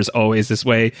character is always this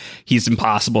way, he's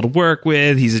impossible to work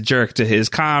with. He's a jerk to his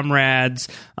comrades.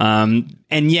 And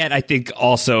and yet I think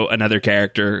also another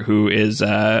character who is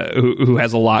who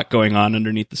has a lot going on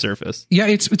underneath the surface. Yeah,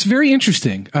 it's very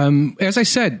interesting. As I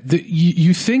said,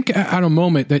 you think at a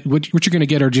moment that what you're going to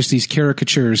get are just these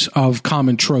caricatures of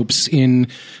common tropes in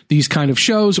these kind of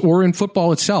shows or in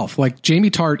football itself. Like Jamie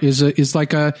Tartt is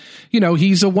like a,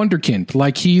 he's a wonderkind.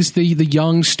 Like he's the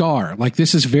young star. Like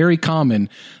this is very common.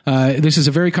 This is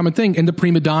a very common thing. And the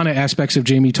prima donna aspects of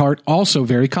Jamie Tartt also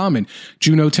very common.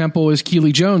 Juno Temple is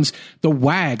Keely Jones. The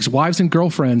WAGs, wives and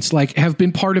girlfriends, like have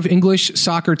been part of English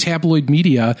soccer tabloid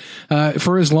media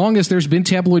for as long as there's been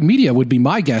tabloid media, would be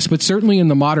my guess. But certainly in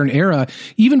the modern era,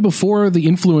 even before the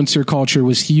influencer culture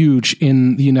was huge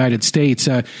in the United States,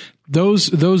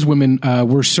 those women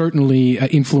were certainly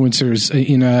influencers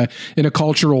in a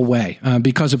cultural way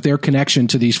because of their connection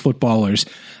to these footballers,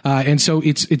 and so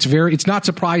it's not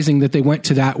surprising that they went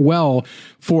to that well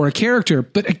for a character.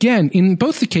 But again, in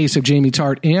both the case of Jamie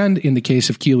Tartt and in the case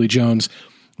of Keely Jones,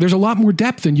 there's a lot more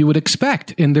depth than you would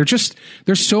expect. And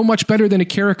they're so much better than a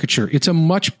caricature. It's a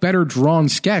much better drawn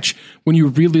sketch when you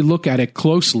really look at it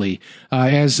closely,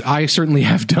 as I certainly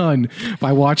have done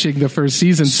by watching the first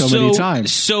season so many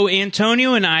times. So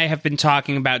Antonio and I have been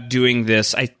talking about doing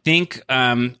this. I think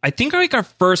like our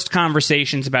first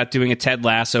conversations about doing a Ted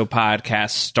Lasso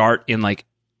podcast start in like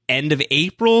end of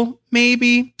April,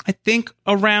 maybe, I think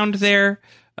around there.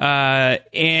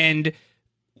 And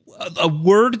a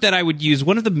word that I would use,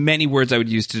 one of the many words I would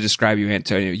use to describe you,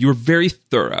 Antonio, you were very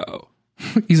thorough.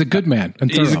 He's a good man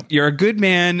and thorough. You're a good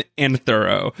man and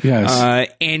thorough. Yes.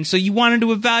 And so you wanted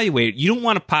to evaluate. You don't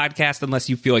want to podcast unless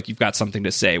you feel like you've got something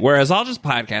to say. Whereas I'll just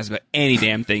podcast about any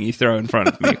damn thing you throw in front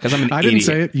of me because I'm an I idiot. didn't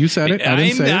say it. You said it.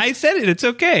 I said it. It's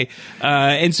okay.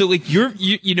 And so like you want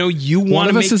to one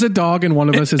of us is a dog and one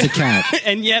of us is a cat.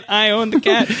 And yet I own the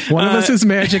cat. One of us is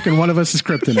magic and one of us is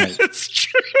kryptonite. It's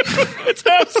true. It's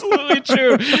absolutely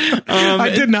true. I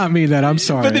did not mean that. I'm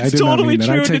sorry. But it's I did totally not mean that.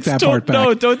 true. I take that part back.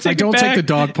 No, don't take it back. Take the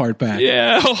dog part back.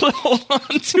 Yeah, hold on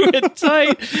to it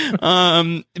tight.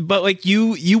 But like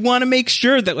you want to make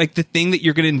sure that like the thing that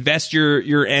you're going to invest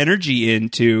your energy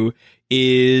into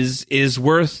is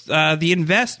worth the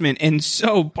investment. And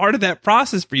so part of that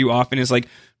process for you often is like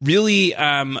really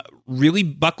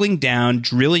buckling down,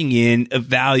 drilling in,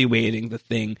 evaluating the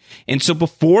thing. And so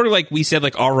before like we said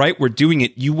like, all right, we're doing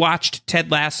it, you watched Ted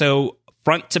Lasso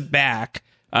front to back.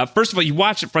 First of all, you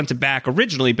watched it front to back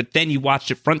originally, but then you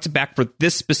watched it front to back for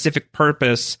this specific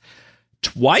purpose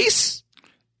twice?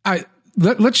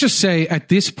 Let's just say at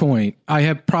this point, I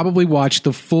have probably watched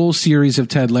the full series of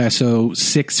Ted Lasso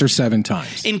 6 or 7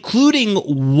 times. Including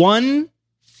one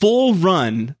full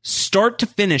run, start to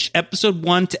finish, episode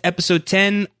 1 to episode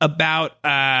 10, about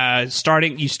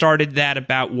you started that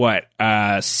about what,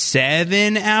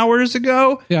 7 hours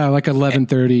ago? Yeah, like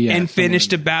 11:30. And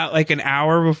finished about like an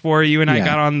hour before you and I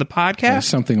got on the podcast? Yeah,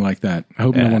 something like that. I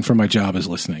hope no one from my job is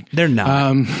listening. They're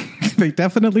not. They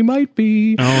definitely might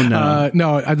be. Oh,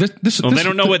 no. They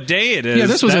don't know what day it is. Yeah,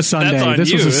 this was a Sunday.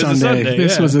 This was a Sunday.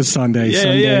 This was a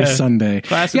Sunday. Sunday.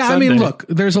 Classic yeah, Sunday. I mean, look,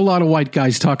 there's a lot of white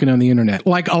guys talking on the internet.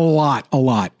 Like a lot.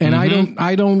 And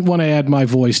I don't want to add my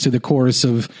voice to the chorus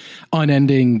of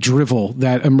unending drivel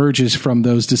that emerges from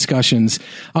those discussions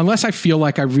unless I feel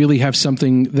like I really have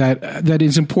something that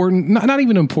is important, not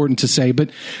even important to say,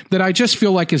 but that I just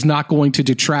feel like is not going to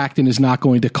detract and is not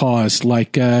going to cause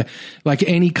like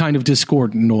any kind of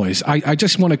discordant noise. I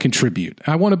just want to contribute.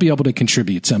 I want to be able to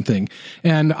contribute something.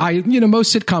 And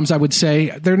most sitcoms, I would say,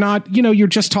 they're not, you're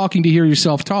just talking to hear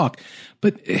yourself talk.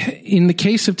 But in the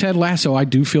case of Ted Lasso, I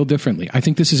do feel differently. I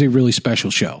think this is a really special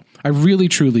show. I really,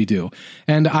 truly do.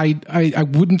 And I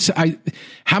wouldn't say,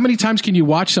 how many times can you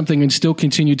watch something and still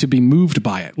continue to be moved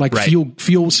by it? Like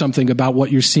feel something about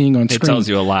what you're seeing on screen. It tells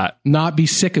you a lot. Not be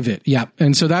sick of it. Yeah.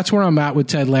 And so that's where I'm at with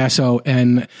Ted Lasso.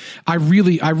 And I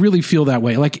really feel that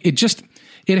way. Like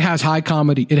it has high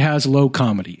comedy. It has low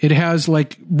comedy. It has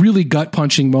like really gut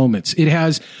punching moments. It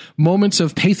has moments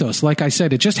of pathos. Like I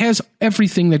said, it just has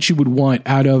everything that you would want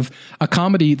out of a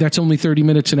comedy that's only 30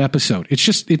 minutes an episode.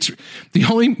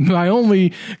 My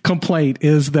only complaint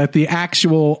is that the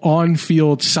actual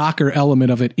on-field soccer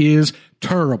element of it is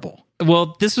terrible.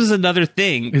 Well, this was another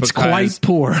thing. It's quite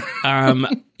poor.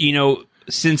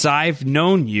 Since I've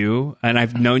known you, and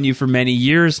I've known you for many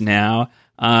years now,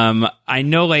 I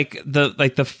know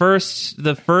the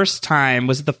first time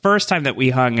was the first time that we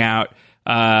hung out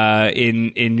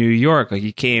in New York. Like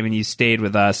you came and you stayed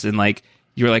with us, and like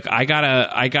you were like, I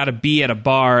gotta be at a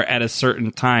bar at a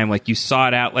certain time. Like you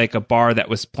sought out like a bar that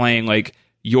was playing like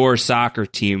your soccer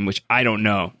team, which I don't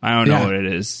know. I don't know what it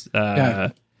is.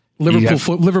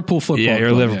 Liverpool football. Yeah, you're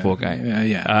a Liverpool guy.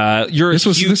 Yeah. This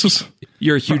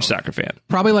You're a huge soccer fan.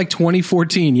 Probably like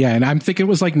 2014, yeah. And I'm thinking it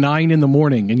was like 9 a.m.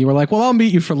 and you were like, well, I'll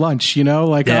meet you for lunch,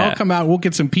 I'll come out, we'll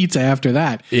get some pizza after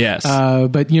that. Yes.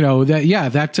 But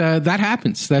that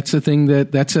happens. That's the thing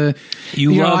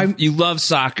you love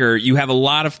soccer. You have a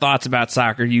lot of thoughts about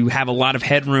soccer. You have a lot of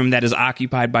headroom that is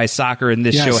occupied by soccer, and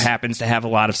this show happens to have a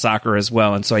lot of soccer as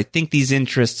well. And so I think these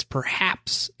interests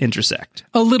perhaps intersect.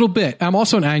 A little bit. I'm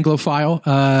also an Anglophile.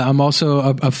 I'm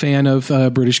also a fan of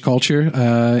British culture,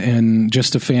 and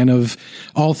just a fan of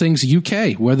all things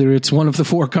UK, whether it's one of the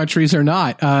 4 countries or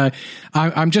not.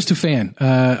 I'm just a fan.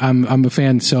 I'm a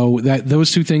fan. So that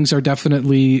those two things are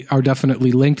definitely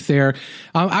linked there.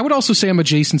 I would also say I'm a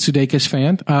Jason Sudeikis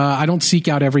fan. I don't seek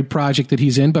out every project that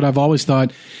he's in, but I've always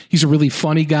thought he's a really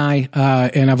funny guy,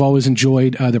 and I've always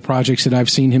enjoyed the projects that I've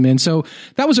seen him in. So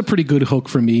that was a pretty good hook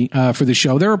for me for the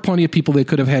show. There are plenty of people that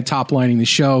could have had top lining the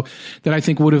show that I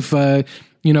think would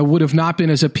have not been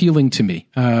as appealing to me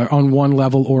on one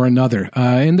level or another.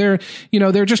 And they're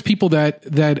just people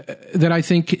that I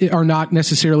think are not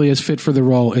necessarily as fit for the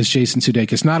role as Jason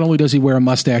Sudeikis. Not only does he wear a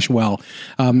mustache well,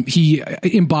 he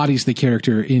embodies the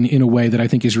character in a way that I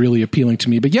think is really appealing to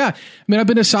me. But yeah, I mean, I've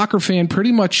been a soccer fan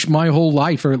pretty much my whole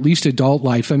life, or at least adult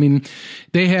life. I mean,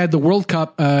 they had the World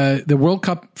Cup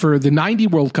for the 90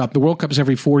 World Cup. The World Cup is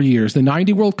every 4 years. The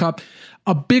 90 World Cup,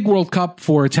 a big World Cup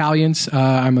for Italians.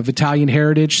 I'm of Italian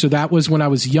heritage, so that was when I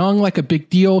was young, like a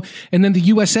big deal. And then the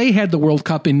USA had the World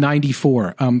Cup in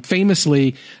 '94.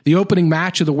 Famously, the opening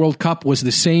match of the World Cup was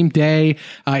the same day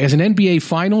as an NBA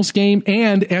Finals game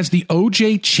and as the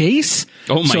O.J. Chase.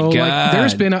 Oh my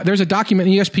God! There's a document,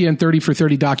 ESPN 30 for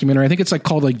 30 documentary. I think it's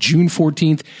called June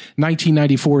 14th,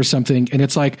 1994 or something. And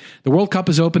it's like the World Cup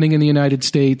is opening in the United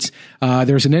States.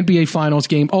 There's an NBA Finals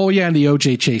game. Oh yeah, and the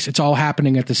O.J. Chase. It's all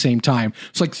happening at the same time.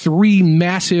 It's like 3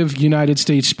 massive United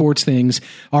States sports things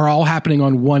are all happening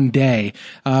on one day.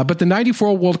 But the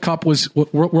 94 World Cup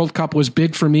was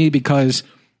big for me because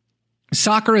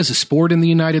soccer as a sport in the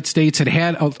United States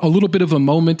had a little bit of a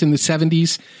moment in the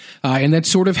 70s, and that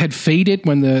sort of had faded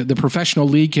when the professional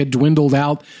league had dwindled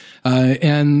out.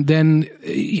 And then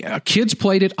kids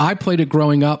played it. I played it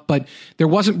growing up, but there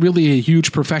wasn't really a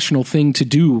huge professional thing to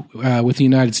do with the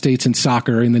United States in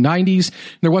soccer in the 90s.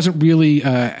 There wasn't really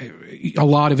a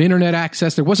lot of internet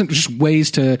access. There wasn't just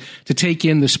ways to take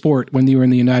in the sport when you were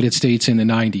in the United States in the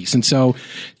 90s. And so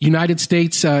United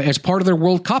States, as part of their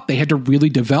World Cup, they had to really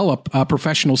develop a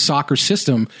professional soccer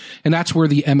system. And that's where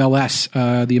the MLS,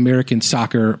 the American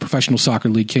Professional Soccer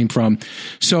League, came from.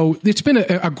 So it's been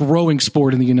a growing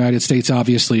sport in the United States,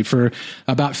 obviously, for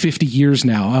about 50 years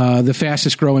now. The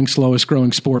fastest growing, slowest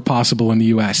growing sport possible in the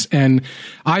U.S. And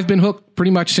I've been hooked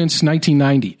pretty much since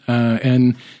 1990,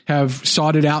 and have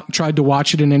sought it out and tried to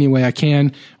watch it in any way I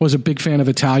can. Was a big fan of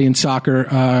Italian soccer.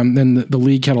 Then the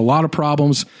league had a lot of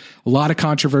problems, a lot of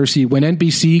controversy. When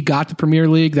NBC got the Premier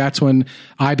League, that's when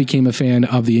I became a fan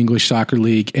of the English Soccer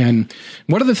League. And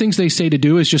one of the things they say to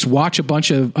do is just watch a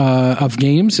bunch of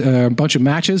games, a bunch of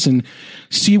matches, and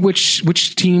see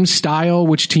which team's style,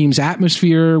 which team's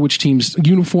atmosphere, which team's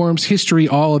uniforms, history,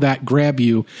 all of that grab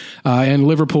you. And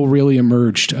Liverpool really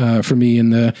emerged for me in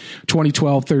the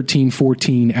 2012, 13,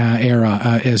 14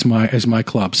 era as my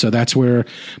club. So that's where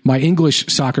my English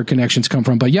soccer connections come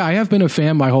from. But yeah, I have been a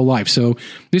fan my whole life. So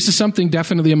this is something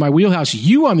definitely in my wheelhouse.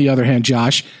 You, on the other hand,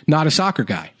 Josh, not a soccer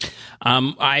guy.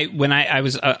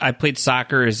 I played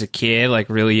soccer as a kid, like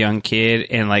really young kid,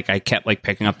 and I kept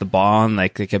picking up the ball, and they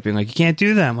kept being like, you can't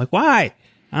do that. I'm like, why?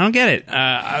 I don't get it.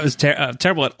 I was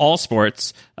terrible at all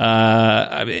sports.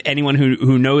 Anyone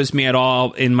who knows me at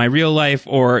all in my real life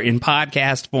or in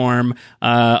podcast form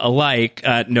alike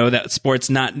know that sport's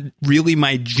not really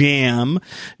my jam.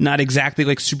 Not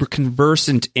exactly super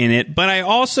conversant in it. But I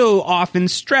also often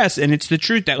stress, and it's the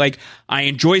truth, that I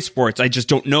enjoy sports. I just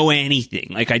don't know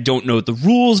anything. I don't know the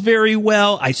rules very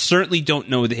well. I certainly don't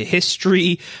know the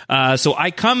history. So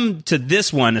I come to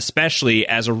this one especially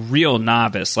as a real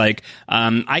novice.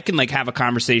 I can have a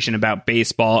conversation about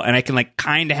baseball, and I can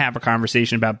kind of have a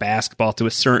conversation about basketball to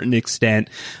a certain extent.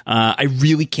 I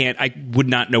really can't. I would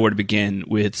not know where to begin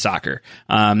with soccer,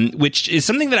 which is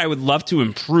something that I would love to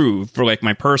improve for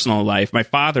my personal life. My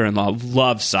father-in-law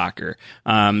loves soccer,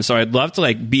 so I'd love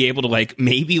to be able to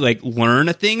maybe learn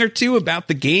a thing or two about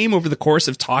the game over the course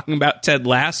of talking about Ted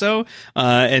Lasso,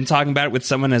 and talking about it with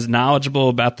someone as knowledgeable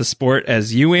about the sport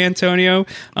as you, Antonio.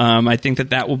 I think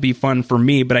that will be fun for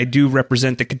me, but I do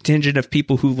represent the contingent of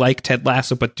people who like Ted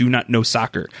Lasso but do not know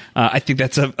soccer. I think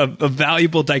that's a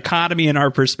valuable dichotomy in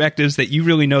our perspectives, that you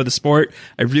really know the sport.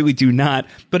 I really do not.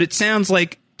 But it sounds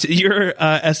like to your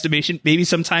estimation, maybe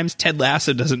sometimes Ted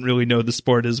Lasso doesn't really know the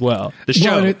sport as well. The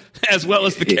show, as well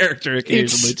as the character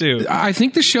occasionally, too. I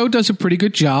think the show does a pretty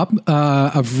good job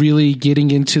of really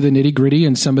getting into the nitty gritty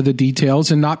and some of the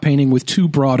details and not painting with too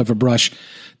broad of a brush.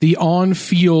 The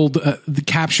on-field the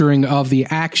capturing of the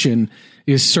action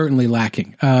is certainly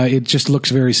lacking. It just looks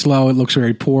very slow. It looks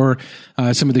very poor.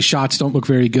 Some of the shots don't look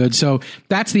very good. So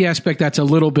that's the aspect that's a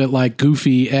little bit like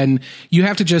goofy. And you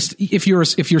have to just, if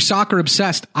you're soccer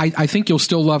obsessed, I think you'll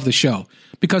still love the show,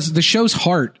 because the show's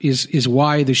heart is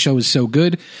why the show is so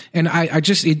good. And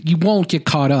you won't get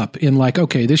caught up in like,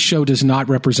 okay, this show does not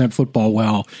represent football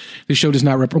well. This show does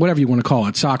not whatever you want to call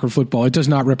it, soccer, football. It does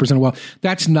not represent it well.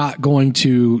 That's not going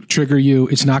to trigger you.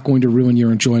 It's not going to ruin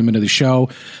your enjoyment of the show.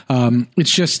 It's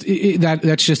just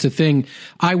that's just a thing.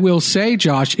 I will say,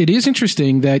 Josh, it is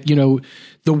interesting that,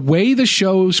 the way the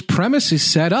show's premise is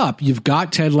set up, you've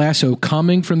got Ted Lasso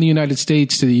coming from the United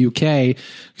States to the UK,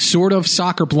 sort of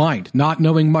soccer blind, not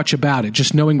knowing much about it,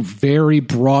 just knowing very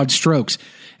broad strokes.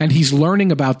 And he's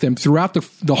learning about them throughout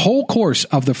the whole course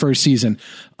of the first season,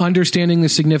 understanding the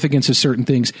significance of certain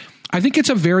things. I think it's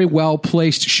a very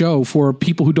well-placed show for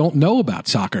people who don't know about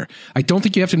soccer. I don't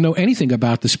think you have to know anything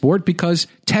about the sport, because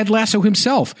Ted Lasso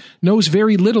himself knows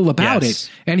very little about it,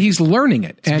 and he's learning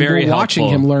it. And we're watching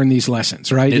him learn these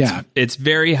lessons, right? It's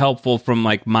very helpful from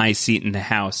like my seat in the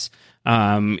house.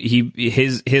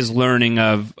 His learning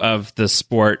of the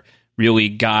sport really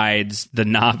guides the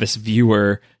novice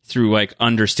viewer through like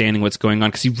understanding what's going on,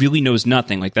 because he really knows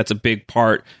nothing. Like that's a big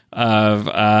part of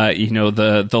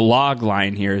the log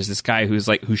line here is this guy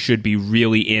who should be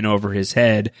really in over his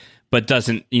head, but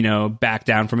doesn't back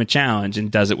down from a challenge and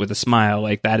does it with a smile.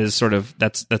 Like that is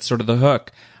that's sort of the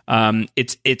hook.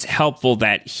 It's helpful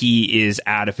that he is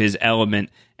out of his element,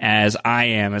 as I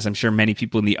am, as I'm sure many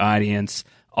people in the audience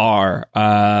are.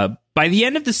 By the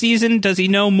end of the season, does he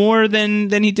know more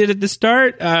than he did at the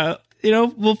start?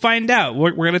 We'll find out.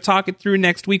 We're going to talk it through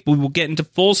next week. We will get into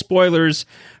full spoilers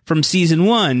from season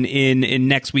 1 in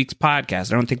next week's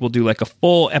podcast. I don't think we'll do like a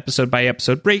full episode by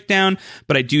episode breakdown,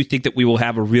 but I do think that we will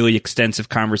have a really extensive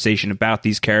conversation about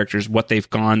these characters, what they've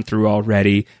gone through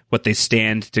already, what they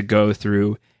stand to go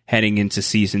through heading into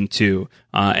season 2,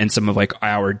 and some of like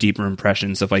our deeper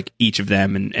impressions of like each of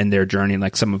them and their journey, and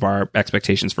like some of our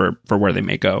expectations for where they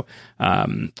may go,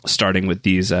 starting with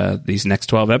these next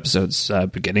 12 episodes,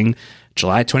 beginning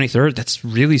July 23rd. That's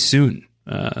really soon.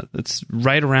 That's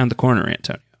right around the corner,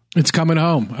 Antonio. It's coming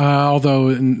home. Although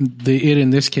it in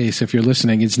this case, if you're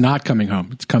listening, it's not coming home.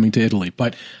 It's coming to Italy.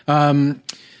 But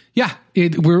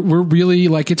we're really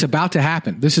like, it's about to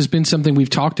happen. This has been something we've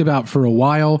talked about for a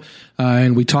while,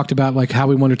 and we talked about like how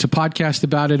we wanted to podcast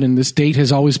about it, and this date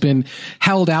has always been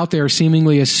held out there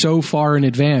seemingly as so far in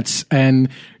advance, and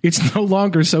it's no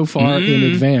longer so far in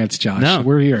advance, Josh. No.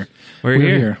 We're here. We're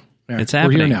here. Yeah. It's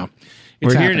happening. We're here now.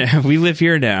 We're here now. We live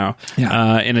here now.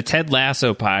 Yeah. In a Ted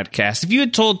Lasso podcast. If you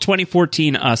had told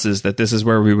 2014 us's that this is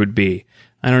where we would be,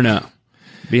 I don't know.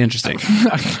 It'd be interesting.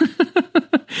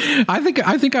 I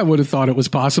think I would have thought it was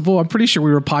possible. I'm pretty sure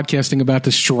we were podcasting about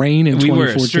the strain in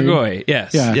 2014. We were. Strigoi.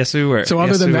 Yes. Yeah. Yes, we were. So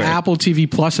other than the Apple TV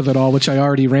Plus of it all, which I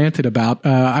already ranted about,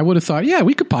 I would have thought,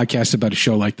 we could podcast about a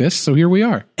show like this. So here we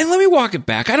are. And let me walk it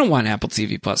back. I don't want Apple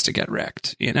TV Plus to get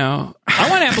wrecked. I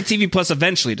want Apple TV Plus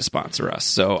eventually to sponsor us.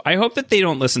 So I hope that they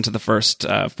don't listen to the first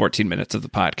 14 minutes of the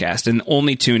podcast and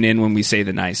only tune in when we say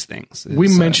the nice things. We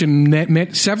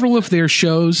mentioned several of their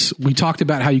shows. We talked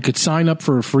about how you could sign up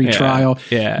for a free trial.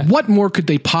 Yeah. What more could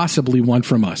they possibly want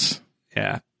from us?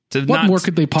 Yeah. What more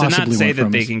could they possibly want from us? To not say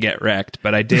that they can get wrecked,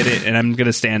 but I did it, and I'm going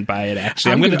to stand by it,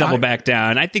 actually. I'm going to double back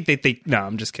down. I think they think... No,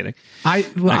 I'm just kidding.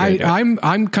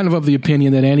 I'm kind of the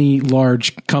opinion that any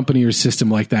large company or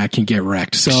system like that can get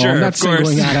wrecked. So sure, I'm not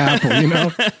singling out Apple,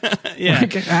 Yeah.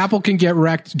 Like, Apple can get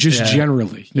wrecked just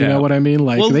generally. You know what I mean?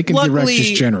 Like, they can get wrecked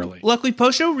just generally. Luckily,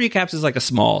 Post-Show Recaps is like a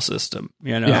small system.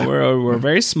 We're a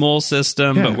very small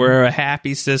system, but we're a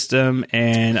happy system,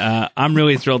 and I'm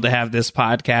really thrilled to have this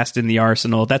podcast in the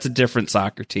arsenal. That's a different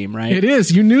soccer team, right? It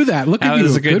is. You knew that. Look at you. That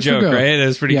was a good joke, right? It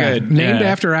was pretty good. Named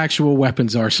after actual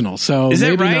weapons arsenal. So is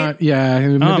that maybe right? not. Yeah,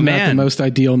 maybe not the most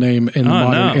ideal name in the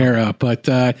modern era, but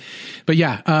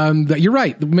you're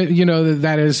right.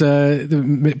 That is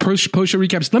the post-show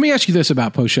recaps. Let me ask you this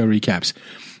about post-show recaps.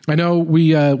 I know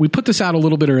we put this out a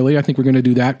little bit early. I think we're going to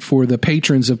do that for the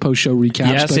patrons of Post-Show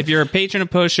Recaps. Yes, if you're a patron of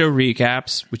Post-Show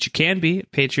Recaps, which you can be,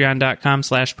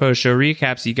 patreon.com/Post-Show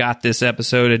Recaps, you got this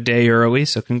episode a day early,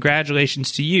 so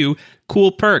congratulations to you.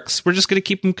 Cool perks. We're just going to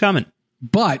keep them coming.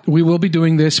 But we will be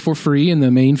doing this for free in the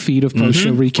main feed of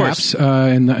Post-Show Recaps,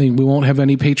 and we won't have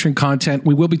any patron content.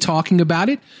 We will be talking about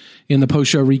it in the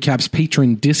Post Show Recaps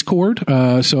patron Discord.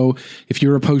 So if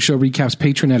you're a Post Show Recaps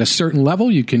patron at a certain level,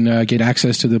 you can get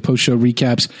access to the Post Show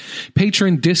Recaps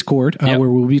patron Discord, where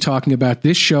we'll be talking about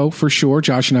this show for sure.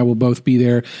 Josh and I will both be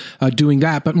there doing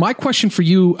that. But my question for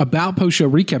you about Post Show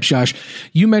Recaps, Josh,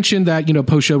 you mentioned that,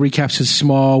 Post Show Recaps is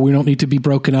small. We don't need to be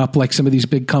broken up like some of these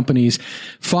big companies.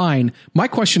 Fine. My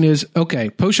question is, okay,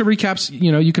 Post Show Recaps,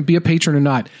 you can be a patron or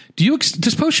not.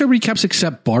 Does Post Show Recaps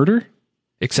accept barter?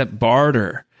 Accept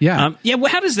barter? Yeah.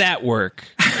 Well, how does that work?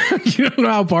 You don't know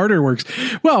how barter works.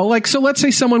 Well, so let's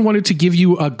say someone wanted to give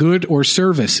you a good or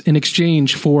service in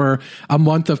exchange for a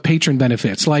month of patron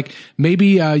benefits. Like maybe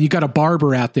you got a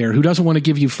barber out there who doesn't want to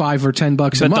give you $5 or $10 a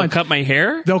month. They'll cut my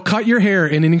hair? They'll cut your hair,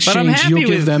 and in exchange, you'll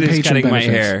give them patron benefits. My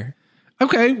hair.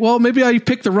 Okay, well, maybe I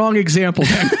picked the wrong example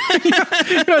then. You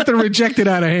don't have to reject it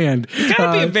out of hand.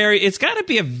 It's got to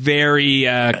be a very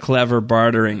clever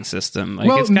bartering system.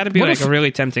 It's got to be a really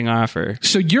tempting offer.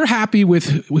 So you're happy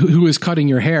with who is cutting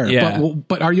your hair,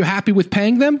 but are you happy with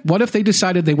paying them? What if they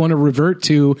decided they want to revert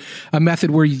to a method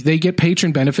where they get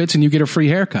patron benefits and you get a free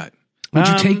haircut? Would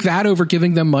you take that over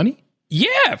giving them money? Yeah,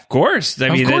 of course. Of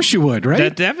course you would, right?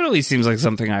 That definitely seems like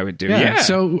something I would do. Yeah.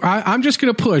 So I'm just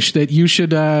going to push that you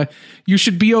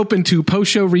should be open to Post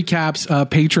Show Recaps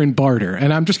patron barter,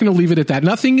 and I'm just going to leave it at that.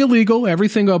 Nothing illegal,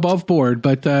 everything above board,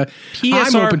 but I'm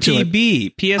open to it.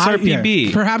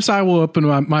 PSRPB. Perhaps I will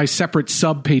open my separate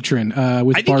sub patron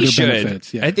with barter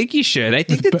benefits. Yeah. I think you should. I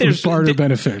think that there's barter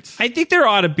benefits. I think there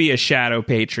ought to be a shadow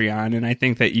Patreon, and I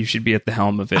think that you you should be at the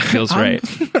helm of it. Feels right.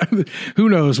 Who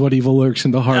knows what evil lurks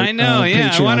in the heart? I know.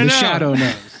 Yeah, I want to know. The shadow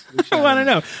knows. I want to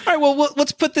know. All right, well,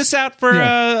 let's put this out for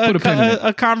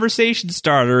a conversation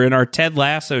starter in our Ted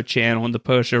Lasso channel in the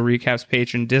Post Show Recaps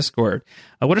patron Discord.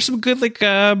 What are some good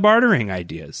bartering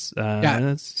ideas?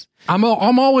 I'm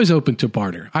always open to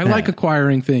barter. I like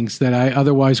acquiring things that I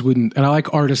otherwise wouldn't, and I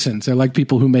like artisans. I like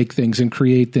people who make things and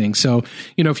create things. So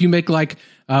if you make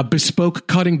bespoke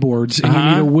cutting boards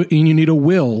and you need a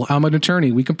will, I'm an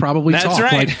attorney. We can probably talk.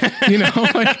 Right.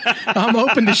 I'm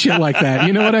open to shit like that.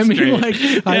 You know what I mean? I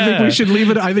think we should leave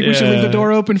it. I think we should leave the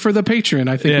door open for the patron.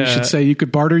 I think we should say you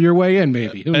could barter your way in.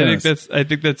 Maybe. I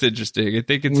think that's interesting. I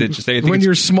think it's interesting. When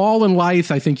you're small and lithe,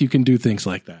 I think you can do things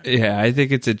like that. Yeah, I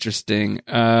think it's interesting.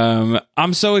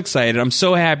 I'm so excited. I'm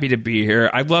so happy to be here.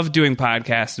 I love doing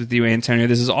podcasts with you, Antonio.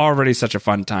 This is already such a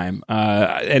fun time.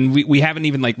 And we haven't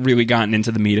even really gotten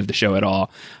into the meat of the show at all.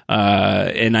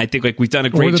 And I think we've done a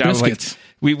great job. Biscuits.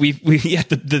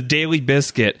 The Daily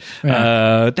Biscuit.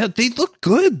 They look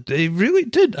good. They really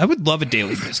did. I would love a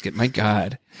Daily Biscuit. My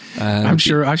God. I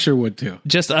sure would too.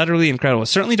 Just utterly incredible.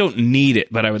 Certainly don't need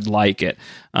it, but I would like it.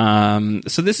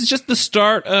 So this is just the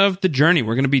start of the journey.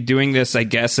 We're going to be doing this. I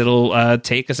guess it'll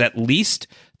take us at least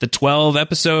the 12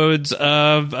 episodes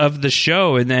of the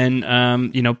show, and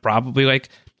then probably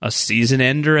a season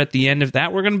ender at the end of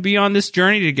that. We're going to be on this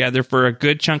journey together for a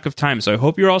good chunk of time. So I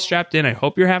hope you're all strapped in. I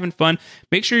hope you're having fun.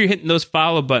 Make sure you're hitting those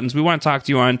follow buttons. We want to talk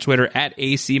to you on Twitter at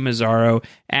AC Mazzaro,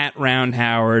 at Round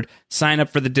Howard. Sign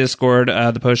up for the Discord,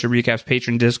 the Post Show Recaps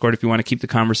patron Discord, if you want to keep the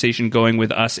conversation going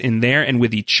with us in there and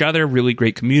with each other. Really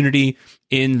great community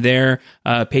in there.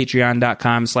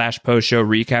 Patreon.com/Post Show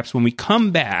Recaps. When we come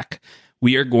back,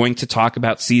 we are going to talk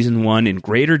about season 1 in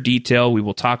greater detail. We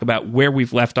will talk about where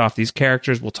we've left off these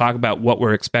characters. We'll talk about what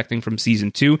we're expecting from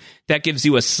season 2. That gives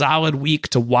you a solid week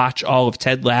to watch all of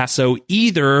Ted Lasso,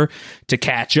 either to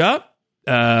catch up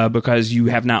because you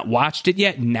have not watched it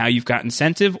yet, and now you've got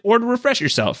incentive, or to refresh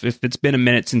yourself if it's been a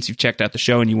minute since you've checked out the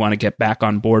show and you want to get back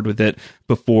on board with it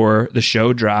before the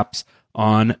show drops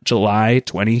on July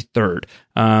 23rd.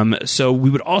 So we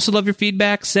would also love your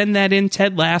feedback. Send that in,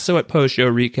 Ted Lasso at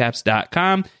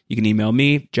postshowrecaps.com. You can email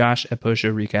me, Josh at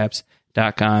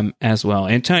postshowrecaps.com as well.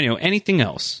 Antonio, anything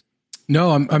else?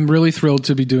 No, I'm really thrilled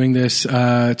to be doing this,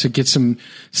 to get some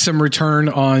return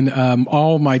on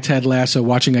all my Ted Lasso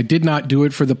watching. I did not do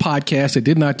it for the podcast. I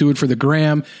did not do it for the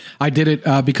gram. I did it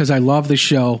because I love the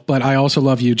show, but I also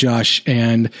love you, Josh,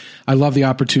 and I love the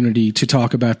opportunity to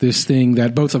talk about this thing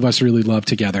that both of us really love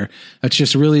together. It's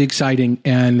just really exciting,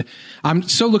 and I'm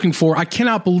so looking forward. I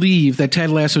cannot believe that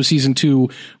Ted Lasso Season 2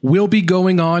 will be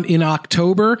going on in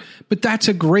October, but that's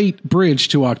a great bridge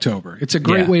to October. It's a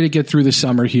great way to get through the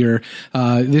summer here.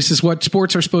 This is what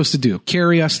sports are supposed to do.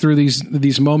 Carry us through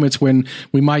these moments when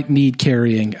we might need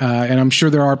carrying. And I'm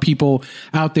sure there are people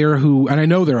out there who, and I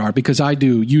know there are because I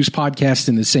do, use podcasts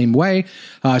in the same way.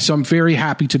 So I'm very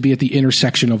happy to be at the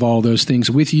intersection of all those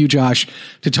things with you, Josh,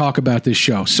 to talk about this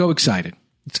show. So excited.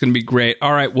 It's going to be great.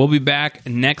 All right, we'll be back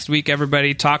next week,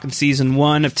 everybody, talking season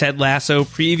 1 of Ted Lasso,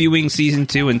 previewing season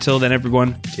 2. Until then,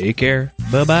 everyone, take care.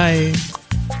 Bye-bye.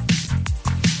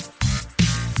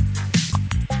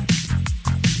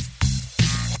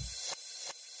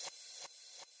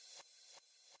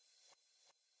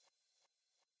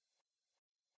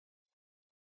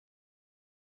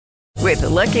 With the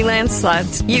Lucky Land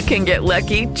Slots, you can get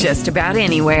lucky just about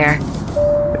anywhere.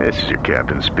 This is your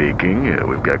captain speaking.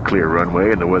 We've got clear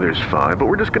runway and the weather's fine, but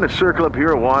we're just going to circle up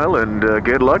here a while and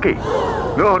get lucky.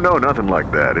 No, nothing like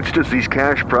that. It's just these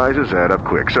cash prizes add up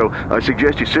quick. So I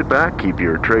suggest you sit back, keep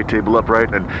your tray table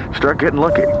upright, and start getting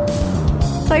lucky.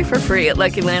 Play for free at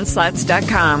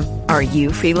LuckyLandSlots.com. Are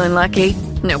you feeling lucky?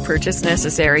 No purchase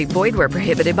necessary. Void where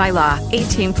prohibited by law.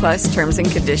 18+ terms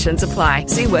and conditions apply.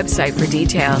 See website for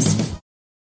details.